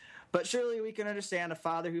 So, but surely we can understand a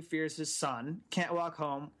father who fears his son can't walk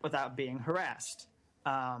home without being harassed.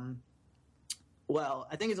 Well,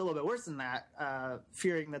 I think it's a little bit worse than that.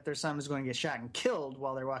 Fearing that their son is going to get shot and killed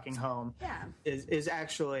while they're walking home is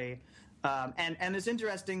actually... and it's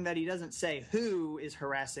interesting that he doesn't say who is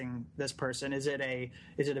harassing this person. Is it a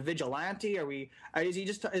vigilante? Is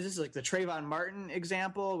this like the Trayvon Martin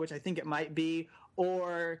example, which I think it might be,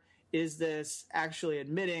 or is this actually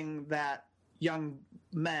admitting that young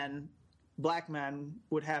men, black men,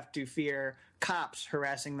 would have to fear cops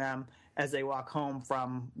harassing them as they walk home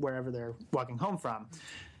from wherever they're walking home from?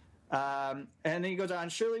 And then he goes on,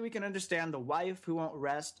 surely we can understand the wife who won't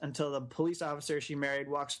rest until the police officer she married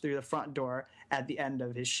walks through the front door at the end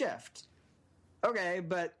of his shift. Okay,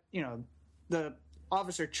 but, the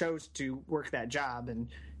officer chose to work that job, and,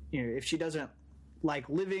 if she doesn't like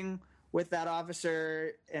living with that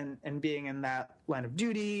officer and being in that line of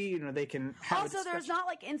duty, they can have also, there's not,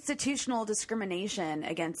 like, institutional discrimination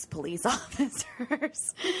against police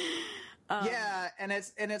officers. Yeah, and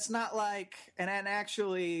it's not like, and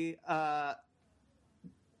actually, I'll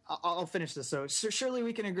finish this. So surely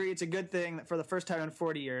we can agree it's a good thing that for the first time in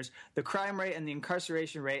 40 years, the crime rate and the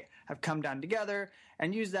incarceration rate have come down together,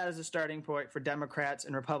 and use that as a starting point for Democrats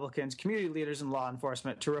and Republicans, community leaders, and law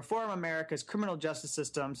enforcement to reform America's criminal justice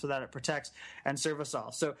system so that it protects and serves us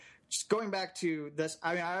all. So just going back to this,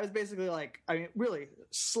 I was basically like, really,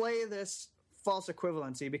 slay this false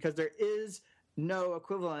equivalency, because there is no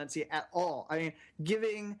equivalency at all.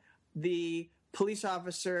 Giving the police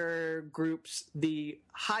officer groups the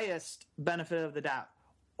highest benefit of the doubt.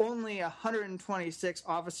 Only 126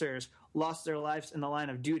 officers lost their lives in the line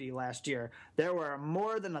of duty last year. There were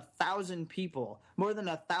more than 1,000 people,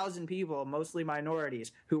 mostly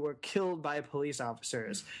minorities, who were killed by police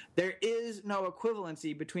officers. There is no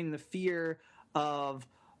equivalency between the fear of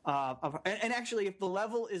and actually, if the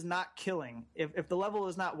level is not killing, if the level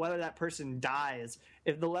is not whether that person dies,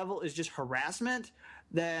 if the level is just harassment,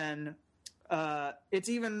 then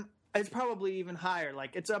it's probably even higher.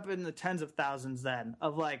 Like, it's up in the tens of thousands then,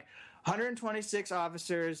 of like 126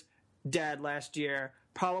 officers dead last year,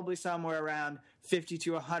 probably somewhere around 50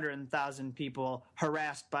 to 100,000 people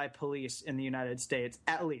harassed by police in the United States,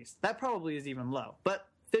 at least. That probably is even low, but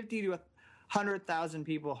 50 to 100,000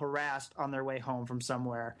 people harassed on their way home from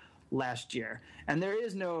somewhere last year, and there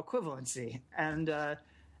is no equivalency. And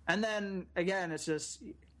then again, it's just,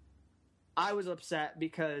 I was upset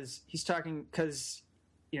because he's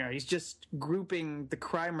just grouping the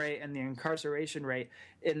crime rate and the incarceration rate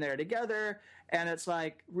in there together, and it's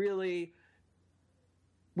like, really,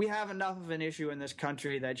 we have enough of an issue in this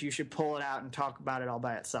country that you should pull it out and talk about it all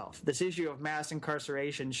by itself. This issue of mass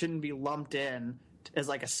incarceration shouldn't be lumped in as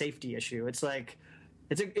like a safety issue. It's like,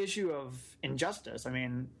 it's an issue of injustice.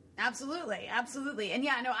 Absolutely. And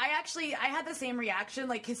yeah, no, I had the same reaction.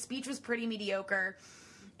 Like, his speech was pretty mediocre,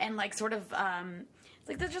 and like sort of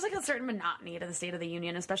like there's just like a certain monotony to the State of the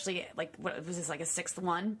Union, especially like, what was this, like a sixth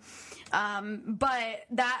one? But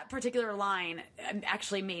that particular line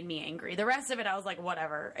actually made me angry. The rest of it, I was like,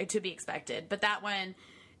 whatever, to be expected. But that one,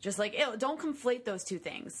 just like, ew, don't conflate those two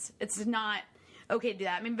things. It's not okay to do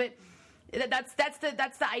that. But that's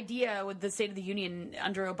the idea with the State of the Union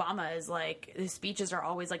under Obama, is like his speeches are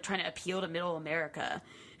always like trying to appeal to middle America,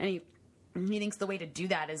 and he thinks the way to do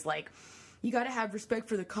that is like, you got to have respect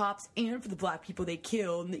for the cops and for the black people they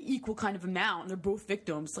kill in the equal kind of amount, and they're both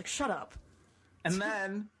victims. Like, shut up. And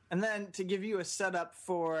then to give you a setup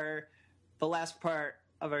for the last part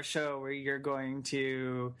of our show, where you're going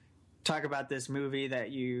to talk about this movie that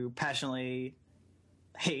you passionately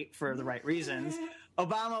hate for the right reasons.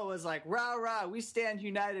 Obama was like, rah, rah, we stand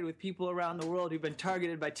united with people around the world who've been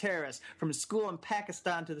targeted by terrorists, from a school in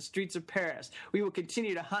Pakistan to the streets of Paris. We will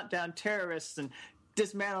continue to hunt down terrorists and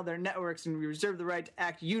dismantle their networks, and we reserve the right to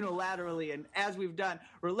act unilaterally, and as we've done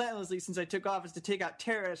relentlessly since I took office, to take out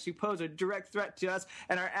terrorists who pose a direct threat to us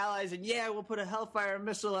and our allies, and yeah, we'll put a Hellfire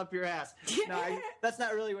missile up your ass. No, that's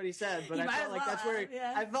not really what he said, but I felt like that's where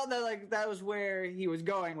I felt that like that was where he was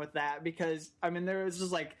going with that, because there was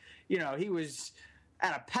just like, he was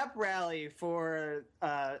at a pep rally for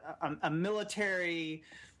a military,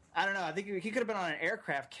 I don't know, I think he could have been on an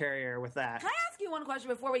aircraft carrier with that. Can I ask you one question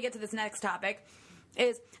before we get to this next topic?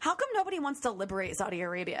 Is how come nobody wants to liberate Saudi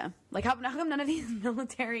Arabia? Like, how come none of these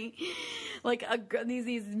military, like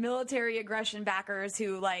these military aggression backers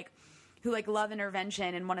who love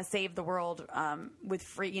intervention and want to save the world with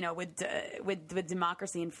free, with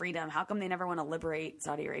democracy and freedom? How come they never want to liberate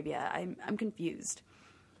Saudi Arabia? I'm confused.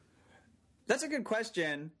 That's a good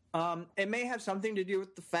question. It may have something to do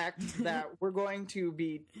with the fact that we're going to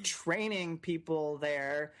be training people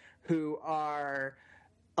there who are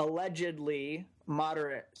allegedly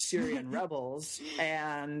moderate Syrian rebels,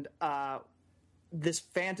 and this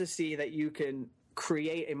fantasy that you can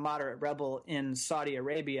create a moderate rebel in Saudi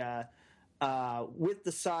Arabia with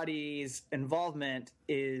the Saudis' involvement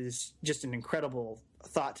is just an incredible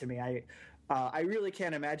thought to me. I really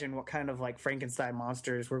can't imagine what kind of like Frankenstein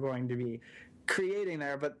monsters we're going to be creating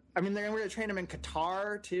there. But I mean, we're going to train them in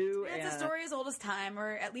Qatar too. Yeah, it's a story as old as time,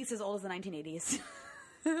 or at least as old as the 1980s.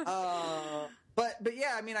 But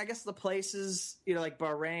yeah, I mean, I guess the places, like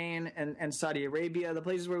Bahrain and Saudi Arabia, the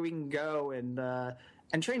places where we can go and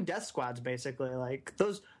train death squads, basically, like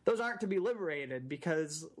those aren't to be liberated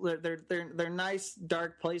because they're nice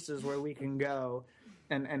dark places where we can go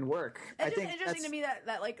and work. It's just interesting to me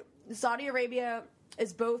that like Saudi Arabia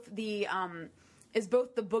is both the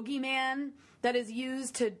boogeyman that is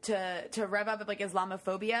used to rev up like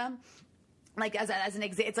Islamophobia. Like as an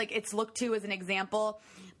it's like it's looked to as an example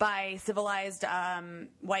by civilized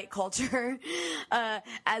white culture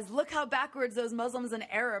as look how backwards those Muslims and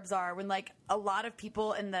Arabs are, when like a lot of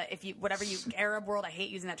people in the Arab world, I hate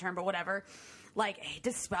using that term, but whatever, like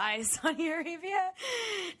despise Saudi Arabia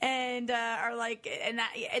and are like, and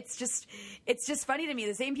that it's just funny to me.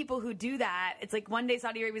 The same people who do that, it's like one day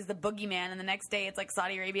Saudi Arabia is the boogeyman and the next day it's like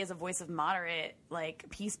Saudi Arabia is a voice of moderate like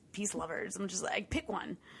peace lovers. I'm just like, pick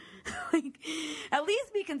one. Like, at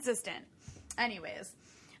least be consistent. Anyways,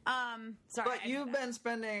 sorry. But you've been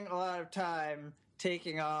spending a lot of time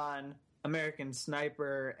taking on American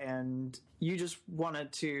Sniper, and you just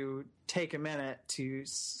wanted to take a minute to,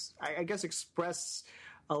 I guess, express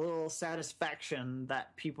a little satisfaction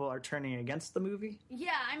that people are turning against the movie.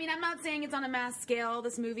 Yeah, I mean, I'm not saying it's on a mass scale.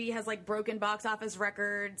 This movie has like broken box office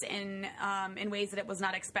records in ways that it was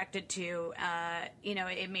not expected to.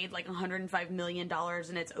 It made like $105 million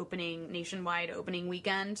in its nationwide opening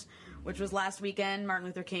weekend, which was last weekend, Martin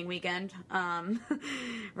Luther King weekend.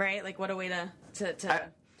 Right? Like, what a way to.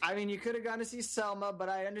 I mean, you could have gone to see Selma, but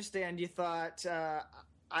I understand you thought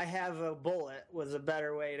I Have a Bullet was a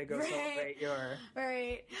better way to go celebrate your...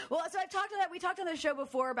 Right. Well, so we talked on the show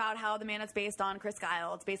before about how the man it's based on, Chris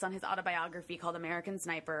Kyle, it's based on his autobiography called American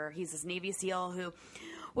Sniper. He's this Navy SEAL who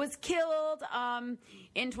was killed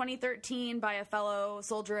in 2013 by a fellow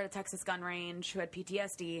soldier at a Texas gun range who had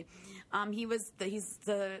PTSD.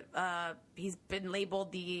 He's been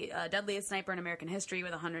labeled the deadliest sniper in American history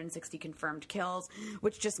with 160 confirmed kills,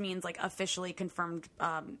 which just means like officially confirmed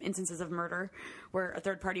instances of murder where a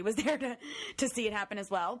third party was there to see it happen as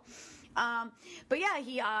well. But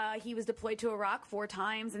yeah, he was deployed to Iraq 4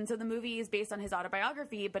 times, and so the movie is based on his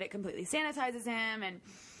autobiography, but it completely sanitizes him. And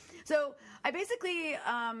so I basically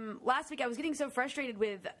last week I was getting so frustrated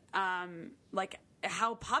with like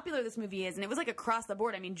how popular this movie is, and it was like across the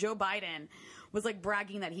board. I mean, Joe Biden was like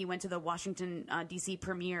bragging that he went to the Washington D.C.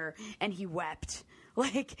 premiere and he wept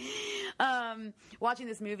like watching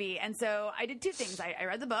this movie. And so I did 2 things. I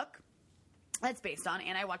read the book that's based on,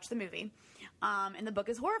 and I watched the movie. And the book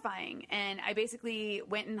is horrifying. And I basically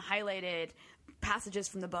went and highlighted passages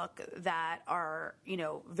from the book that are,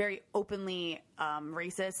 very openly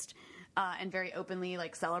racist and very openly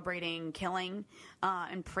like celebrating killing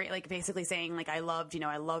and basically saying like I loved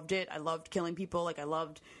it. I loved killing people. Like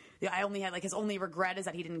I only had like his only regret is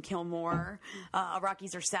that he didn't kill more.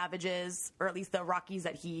 Iraqis are savages, or at least the Iraqis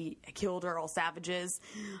that he killed are all savages.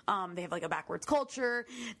 They have like a backwards culture.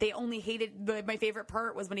 They only hated. My favorite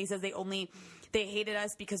part was when he says they hated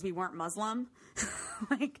us because we weren't Muslim.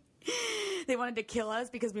 Like they wanted to kill us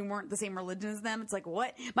because we weren't the same religion as them. It's like,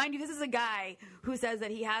 what? Mind you, this is a guy who says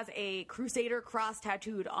that he has a Crusader cross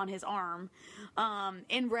tattooed on his arm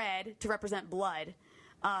in red to represent blood.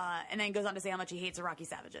 And then goes on to say how much he hates Iraqi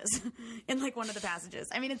savages in like one of the passages.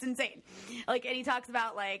 I mean, it's insane. Like, and he talks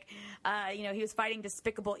about like, he was fighting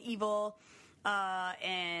despicable evil,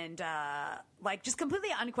 and like just completely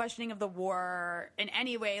unquestioning of the war in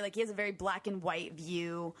any way. Like he has a very black and white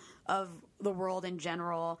view of the world in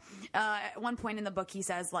general. At one point in the book, he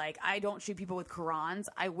says like, I don't shoot people with Qurans.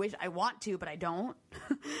 I want to, but I don't.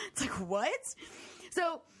 It's like, what?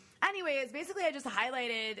 So, anyways, basically I just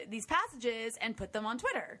highlighted these passages and put them on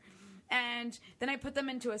Twitter. And then I put them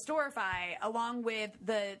into a Storify along with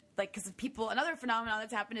because another phenomenon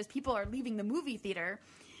that's happened is people are leaving the movie theater,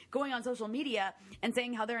 going on social media and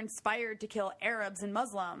saying how they're inspired to kill Arabs and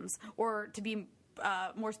Muslims, or to be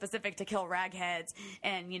more specific, to kill ragheads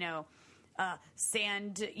and,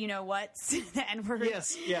 sand, you know what, the N-word.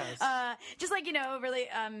 Yes. Just like,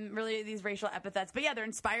 really these racial epithets. But yeah, they're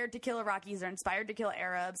inspired to kill Iraqis. They're inspired to kill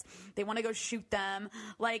Arabs. They want to go shoot them.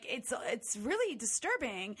 Like, it's really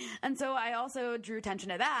disturbing. And so I also drew attention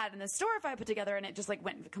to that and the story I put together, and it just like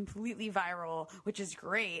went completely viral, which is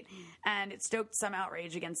great. And it stoked some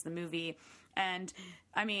outrage against the movie. And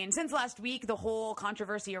I mean, since last week, the whole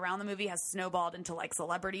controversy around the movie has snowballed into like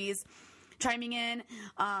celebrities chiming in,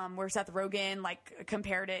 where Seth Rogen like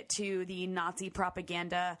compared it to the Nazi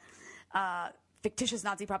propaganda, fictitious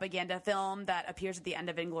Nazi propaganda film that appears at the end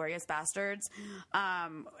of Inglourious Bastards.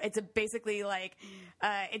 It's basically like,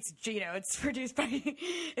 it's produced by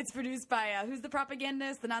who's the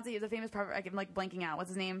propagandist? The Nazi is a famous I'm like blanking out. What's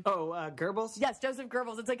his name? Goebbels? Yes, Joseph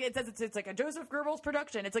Goebbels. It's like a Joseph Goebbels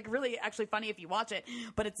production. It's like really actually funny if you watch it,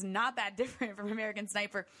 but it's not that different from American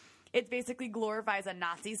Sniper. It basically glorifies a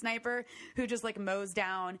Nazi sniper who just like mows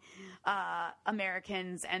down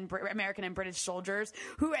American and British soldiers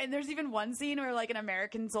and there's even one scene where like an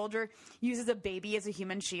American soldier uses a baby as a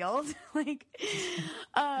human shield, like,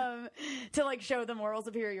 to like show the moral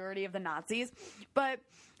superiority of the Nazis. But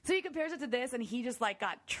so he compares it to this, and he just like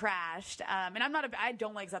got trashed. And I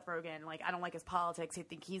don't like Seth Rogen. Like, I don't like his politics. I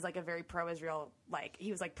think he's like a very pro-Israel, like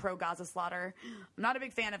he was like pro-Gaza slaughter. I'm not a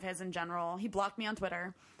big fan of his in general. He blocked me on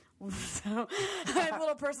Twitter. So I have a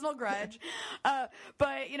little personal grudge,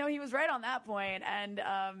 but he was right on that point. And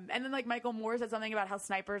then like Michael Moore said something about how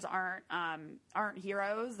snipers aren't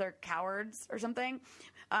heroes; they're cowards or something,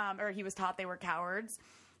 or he was taught they were cowards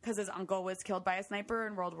because his uncle was killed by a sniper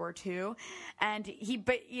in World War II. And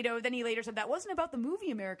then he later said that wasn't about the movie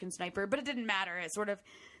American Sniper, but it didn't matter. It sort of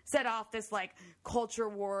set off this like culture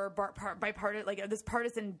war, bipartisan, like this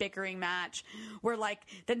partisan bickering match where like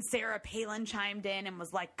then Sarah Palin chimed in and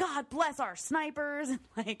was like, God bless our snipers. And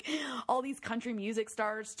like all these country music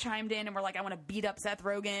stars chimed in and were like, I want to beat up Seth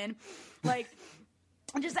Rogen. Like,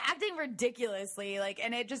 just acting ridiculously, like,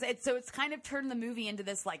 and it's kind of turned the movie into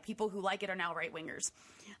this, like, people who like it are now right wingers.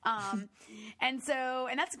 And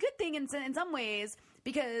that's a good thing in some ways,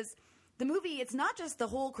 because the movie, it's not just the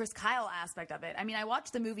whole Chris Kyle aspect of it. I mean, I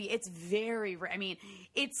watched the movie. It's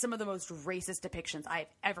it's some of the most racist depictions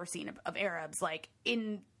I've ever seen of Arabs, like,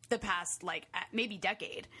 in the past, like, maybe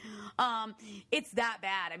decade. It's that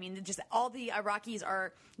bad. I mean, just all the Iraqis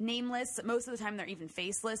are nameless. Most of the time they're even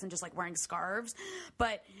faceless and just like wearing scarves,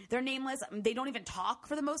 but they're nameless. They don't even talk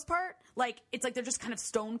for the most part. Like, it's like they're just kind of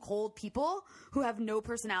stone cold people who have no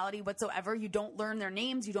personality whatsoever. You don't learn their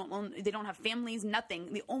names. They don't have families,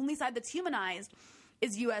 nothing. The only side that's humanized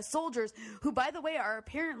is U.S. soldiers, who, by the way, are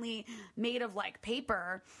apparently made of like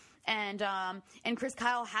paper. And Chris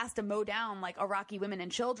Kyle has to mow down like Iraqi women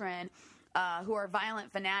and children who are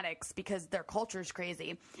violent fanatics because their culture's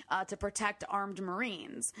crazy to protect armed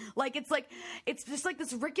Marines. Like, it's just like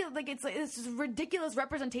this ridiculous, like it's this ridiculous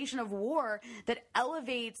representation of war that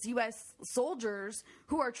elevates U.S. soldiers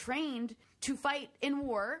who are trained to fight in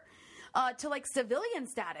war to like civilian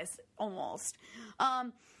status almost.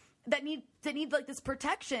 That need like this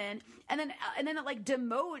protection, and then it like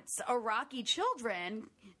demotes Iraqi children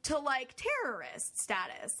to like terrorist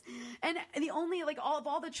status. And the only like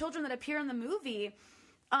all the children that appear in the movie,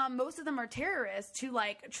 most of them are terrorists who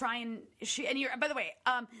like try and shoot. And by the way,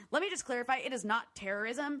 let me just clarify: it is not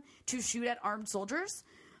terrorism to shoot at armed soldiers.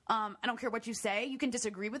 I don't care what you say; you can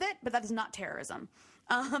disagree with it, but that is not terrorism.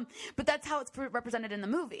 But that's how it's represented in the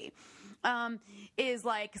movie. Is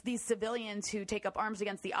like these civilians who take up arms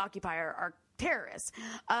against the occupier are terrorists.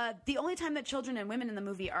 The only time that children and women in the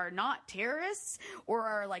movie are not terrorists or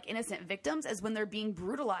are like innocent victims is when they're being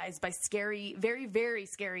brutalized by scary, very, very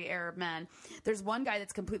scary Arab men. There's one guy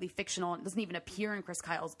that's completely fictional and doesn't even appear in Chris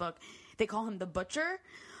Kyle's book. They call him the Butcher.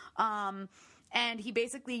 And he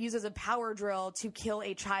basically uses a power drill to kill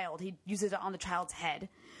a child. He uses it on the child's head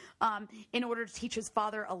in order to teach his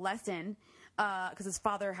father a lesson, because his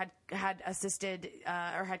father had assisted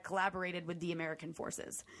or had collaborated with the American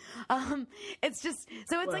forces. It's just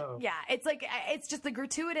so it's Whoa. it's just the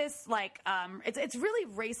gratuitous it's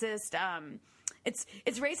really racist. It's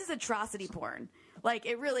racist atrocity porn. Like,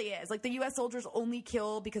 it really is. Like, the U.S. soldiers only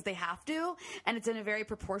kill because they have to, and it's in a very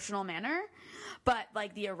proportional manner. But,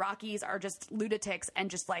 like, the Iraqis are just lunatics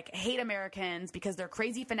and just, like, hate Americans because they're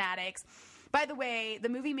crazy fanatics. By the way, the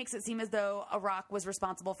movie makes it seem as though Iraq was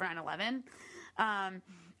responsible for 9/11. And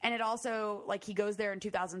it also, like, he goes there in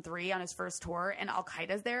 2003 on his first tour, and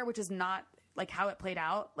Al-Qaeda's there, which is not, like, how it played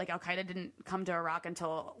out. Like, Al-Qaeda didn't come to Iraq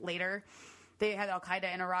until later. They had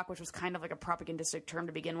Al-Qaeda in Iraq, which was kind of like a propagandistic term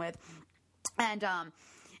to begin with. And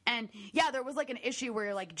And yeah, there was like an issue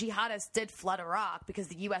where like jihadists did flood Iraq because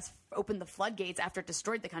the U.S. opened the floodgates after it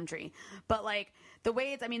destroyed the country. But like the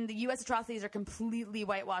way the U.S. atrocities are completely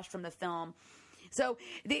whitewashed from the film. So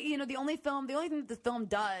the only thing that the film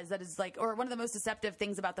does that is like, or one of the most deceptive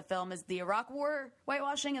things about the film is the Iraq War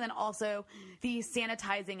whitewashing, and then also the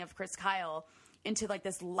sanitizing of Chris Kyle into like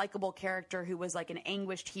this likable character who was like an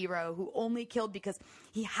anguished hero who only killed because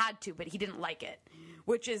he had to, but he didn't like it.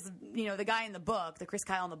 Which is, the guy in the book, the Chris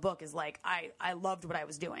Kyle in the book is like, I loved what I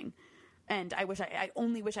was doing. And I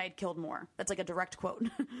only wish I had killed more. That's like a direct quote.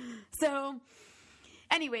 So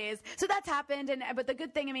anyways, so that's happened. But the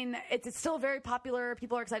good thing, it's still very popular.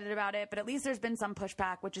 People are excited about it, but at least there's been some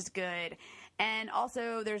pushback, which is good. And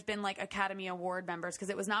also there's been like Academy Award members because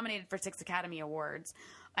it was nominated for 6 Academy Awards.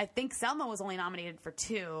 I think Selma was only nominated for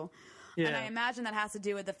 2. Yeah. And I imagine that has to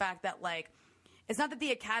do with the fact that like, it's not that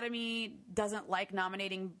the Academy doesn't like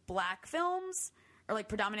nominating black films or like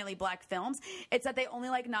predominantly black films. It's that they only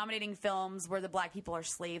like nominating films where the black people are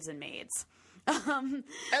slaves and maids.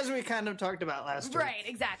 As we kind of talked about last week. Right,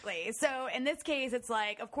 exactly. So in this case, it's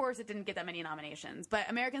like, of course, it didn't get that many nominations. But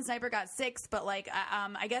American Sniper got 6. But like,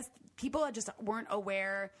 I guess people just weren't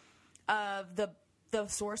aware of the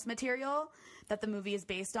source material that the movie is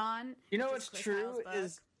based on. What's true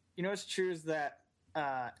is that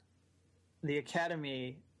the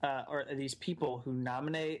Academy or these people who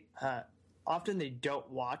nominate often they don't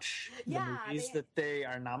watch the movies that they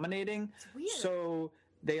are nominating. It's weird. So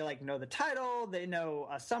they like know the title, they know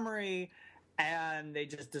a summary, and they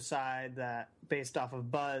just decide that based off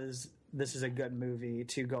of buzz, this is a good movie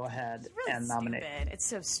to go ahead and nominate. It's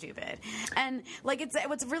so stupid. And like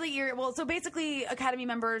what's really well, so basically Academy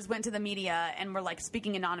members went to the media and were like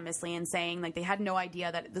speaking anonymously and saying like they had no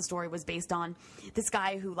idea that the story was based on this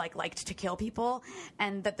guy who like liked to kill people,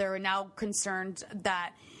 and that they're now concerned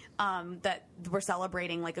that that we're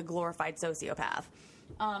celebrating like a glorified sociopath.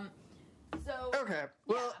 Okay.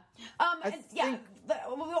 Well, the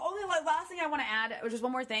only last thing I want to add, or just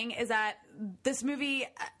one more thing, is that this movie,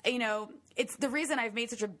 it's the reason I've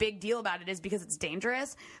made such a big deal about it is because it's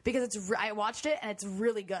dangerous. Because I watched it and it's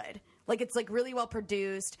really good. Like it's like really well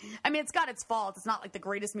produced. It's got its faults. It's not like the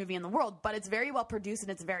greatest movie in the world, but it's very well produced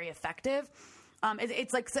and it's very effective.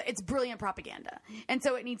 It's brilliant propaganda, and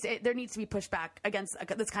so there needs to be pushback against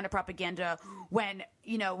this kind of propaganda when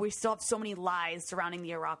we still have so many lies surrounding the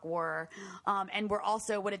Iraq War, and we're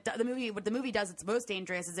also what the movie does it's most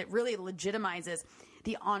dangerous is it really legitimizes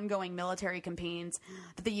the ongoing military campaigns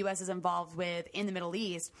that the U.S. is involved with in the Middle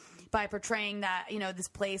East by portraying that this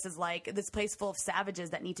place is like this place full of savages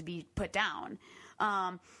that need to be put down.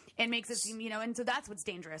 It makes it seem, and so that's what's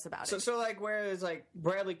dangerous about it. So like, whereas like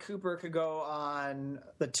Bradley Cooper could go on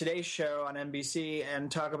the Today Show on NBC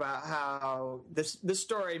and talk about how this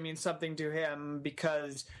story means something to him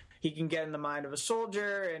because he can get in the mind of a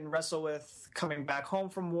soldier and wrestle with coming back home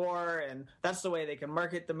from war, and that's the way they can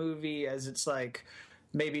market the movie as it's like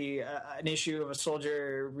maybe an issue of a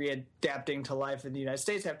soldier readapting to life in the United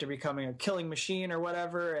States after becoming a killing machine or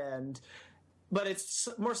whatever, but it's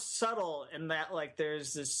more subtle in that, like,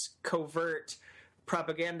 there's this covert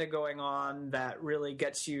propaganda going on that really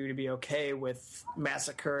gets you to be okay with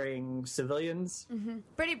massacring civilians. Mm-hmm.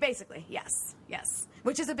 Pretty basically, yes.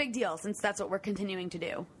 Which is a big deal since that's what we're continuing to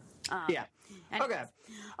do. Yeah. Anyways. Okay.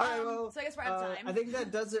 All right, well, so I guess we're out of time. I think that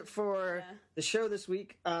does it for the show this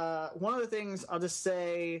week. One of the things I'll just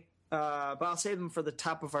say, but I'll save them for the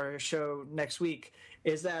top of our show next week,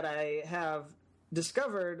 is that I have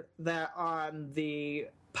discovered that on the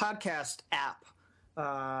podcast app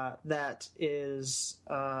that has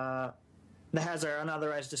our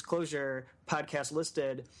Unauthorized Disclosure podcast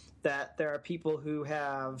listed, that there are people who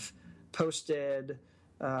have posted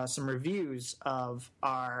some reviews of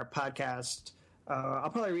our podcast. I'll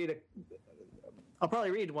probably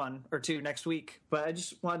read one or two next week, but I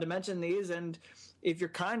just wanted to mention these, and if you're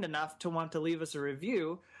kind enough to want to leave us a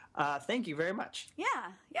review, thank you very much. Yeah,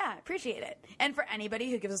 appreciate it. And for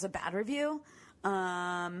anybody who gives us a bad review,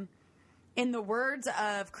 in the words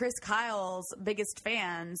of Chris Kyle's biggest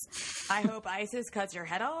fans, I hope ISIS cuts your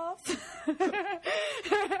head off.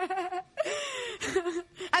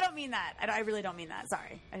 I don't mean that. I really don't mean that.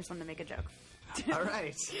 Sorry. I just wanted to make a joke. All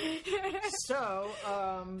right. So,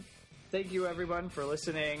 thank you everyone for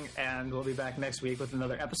listening, and we'll be back next week with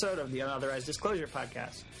another episode of the Unauthorized Disclosure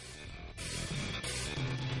Podcast.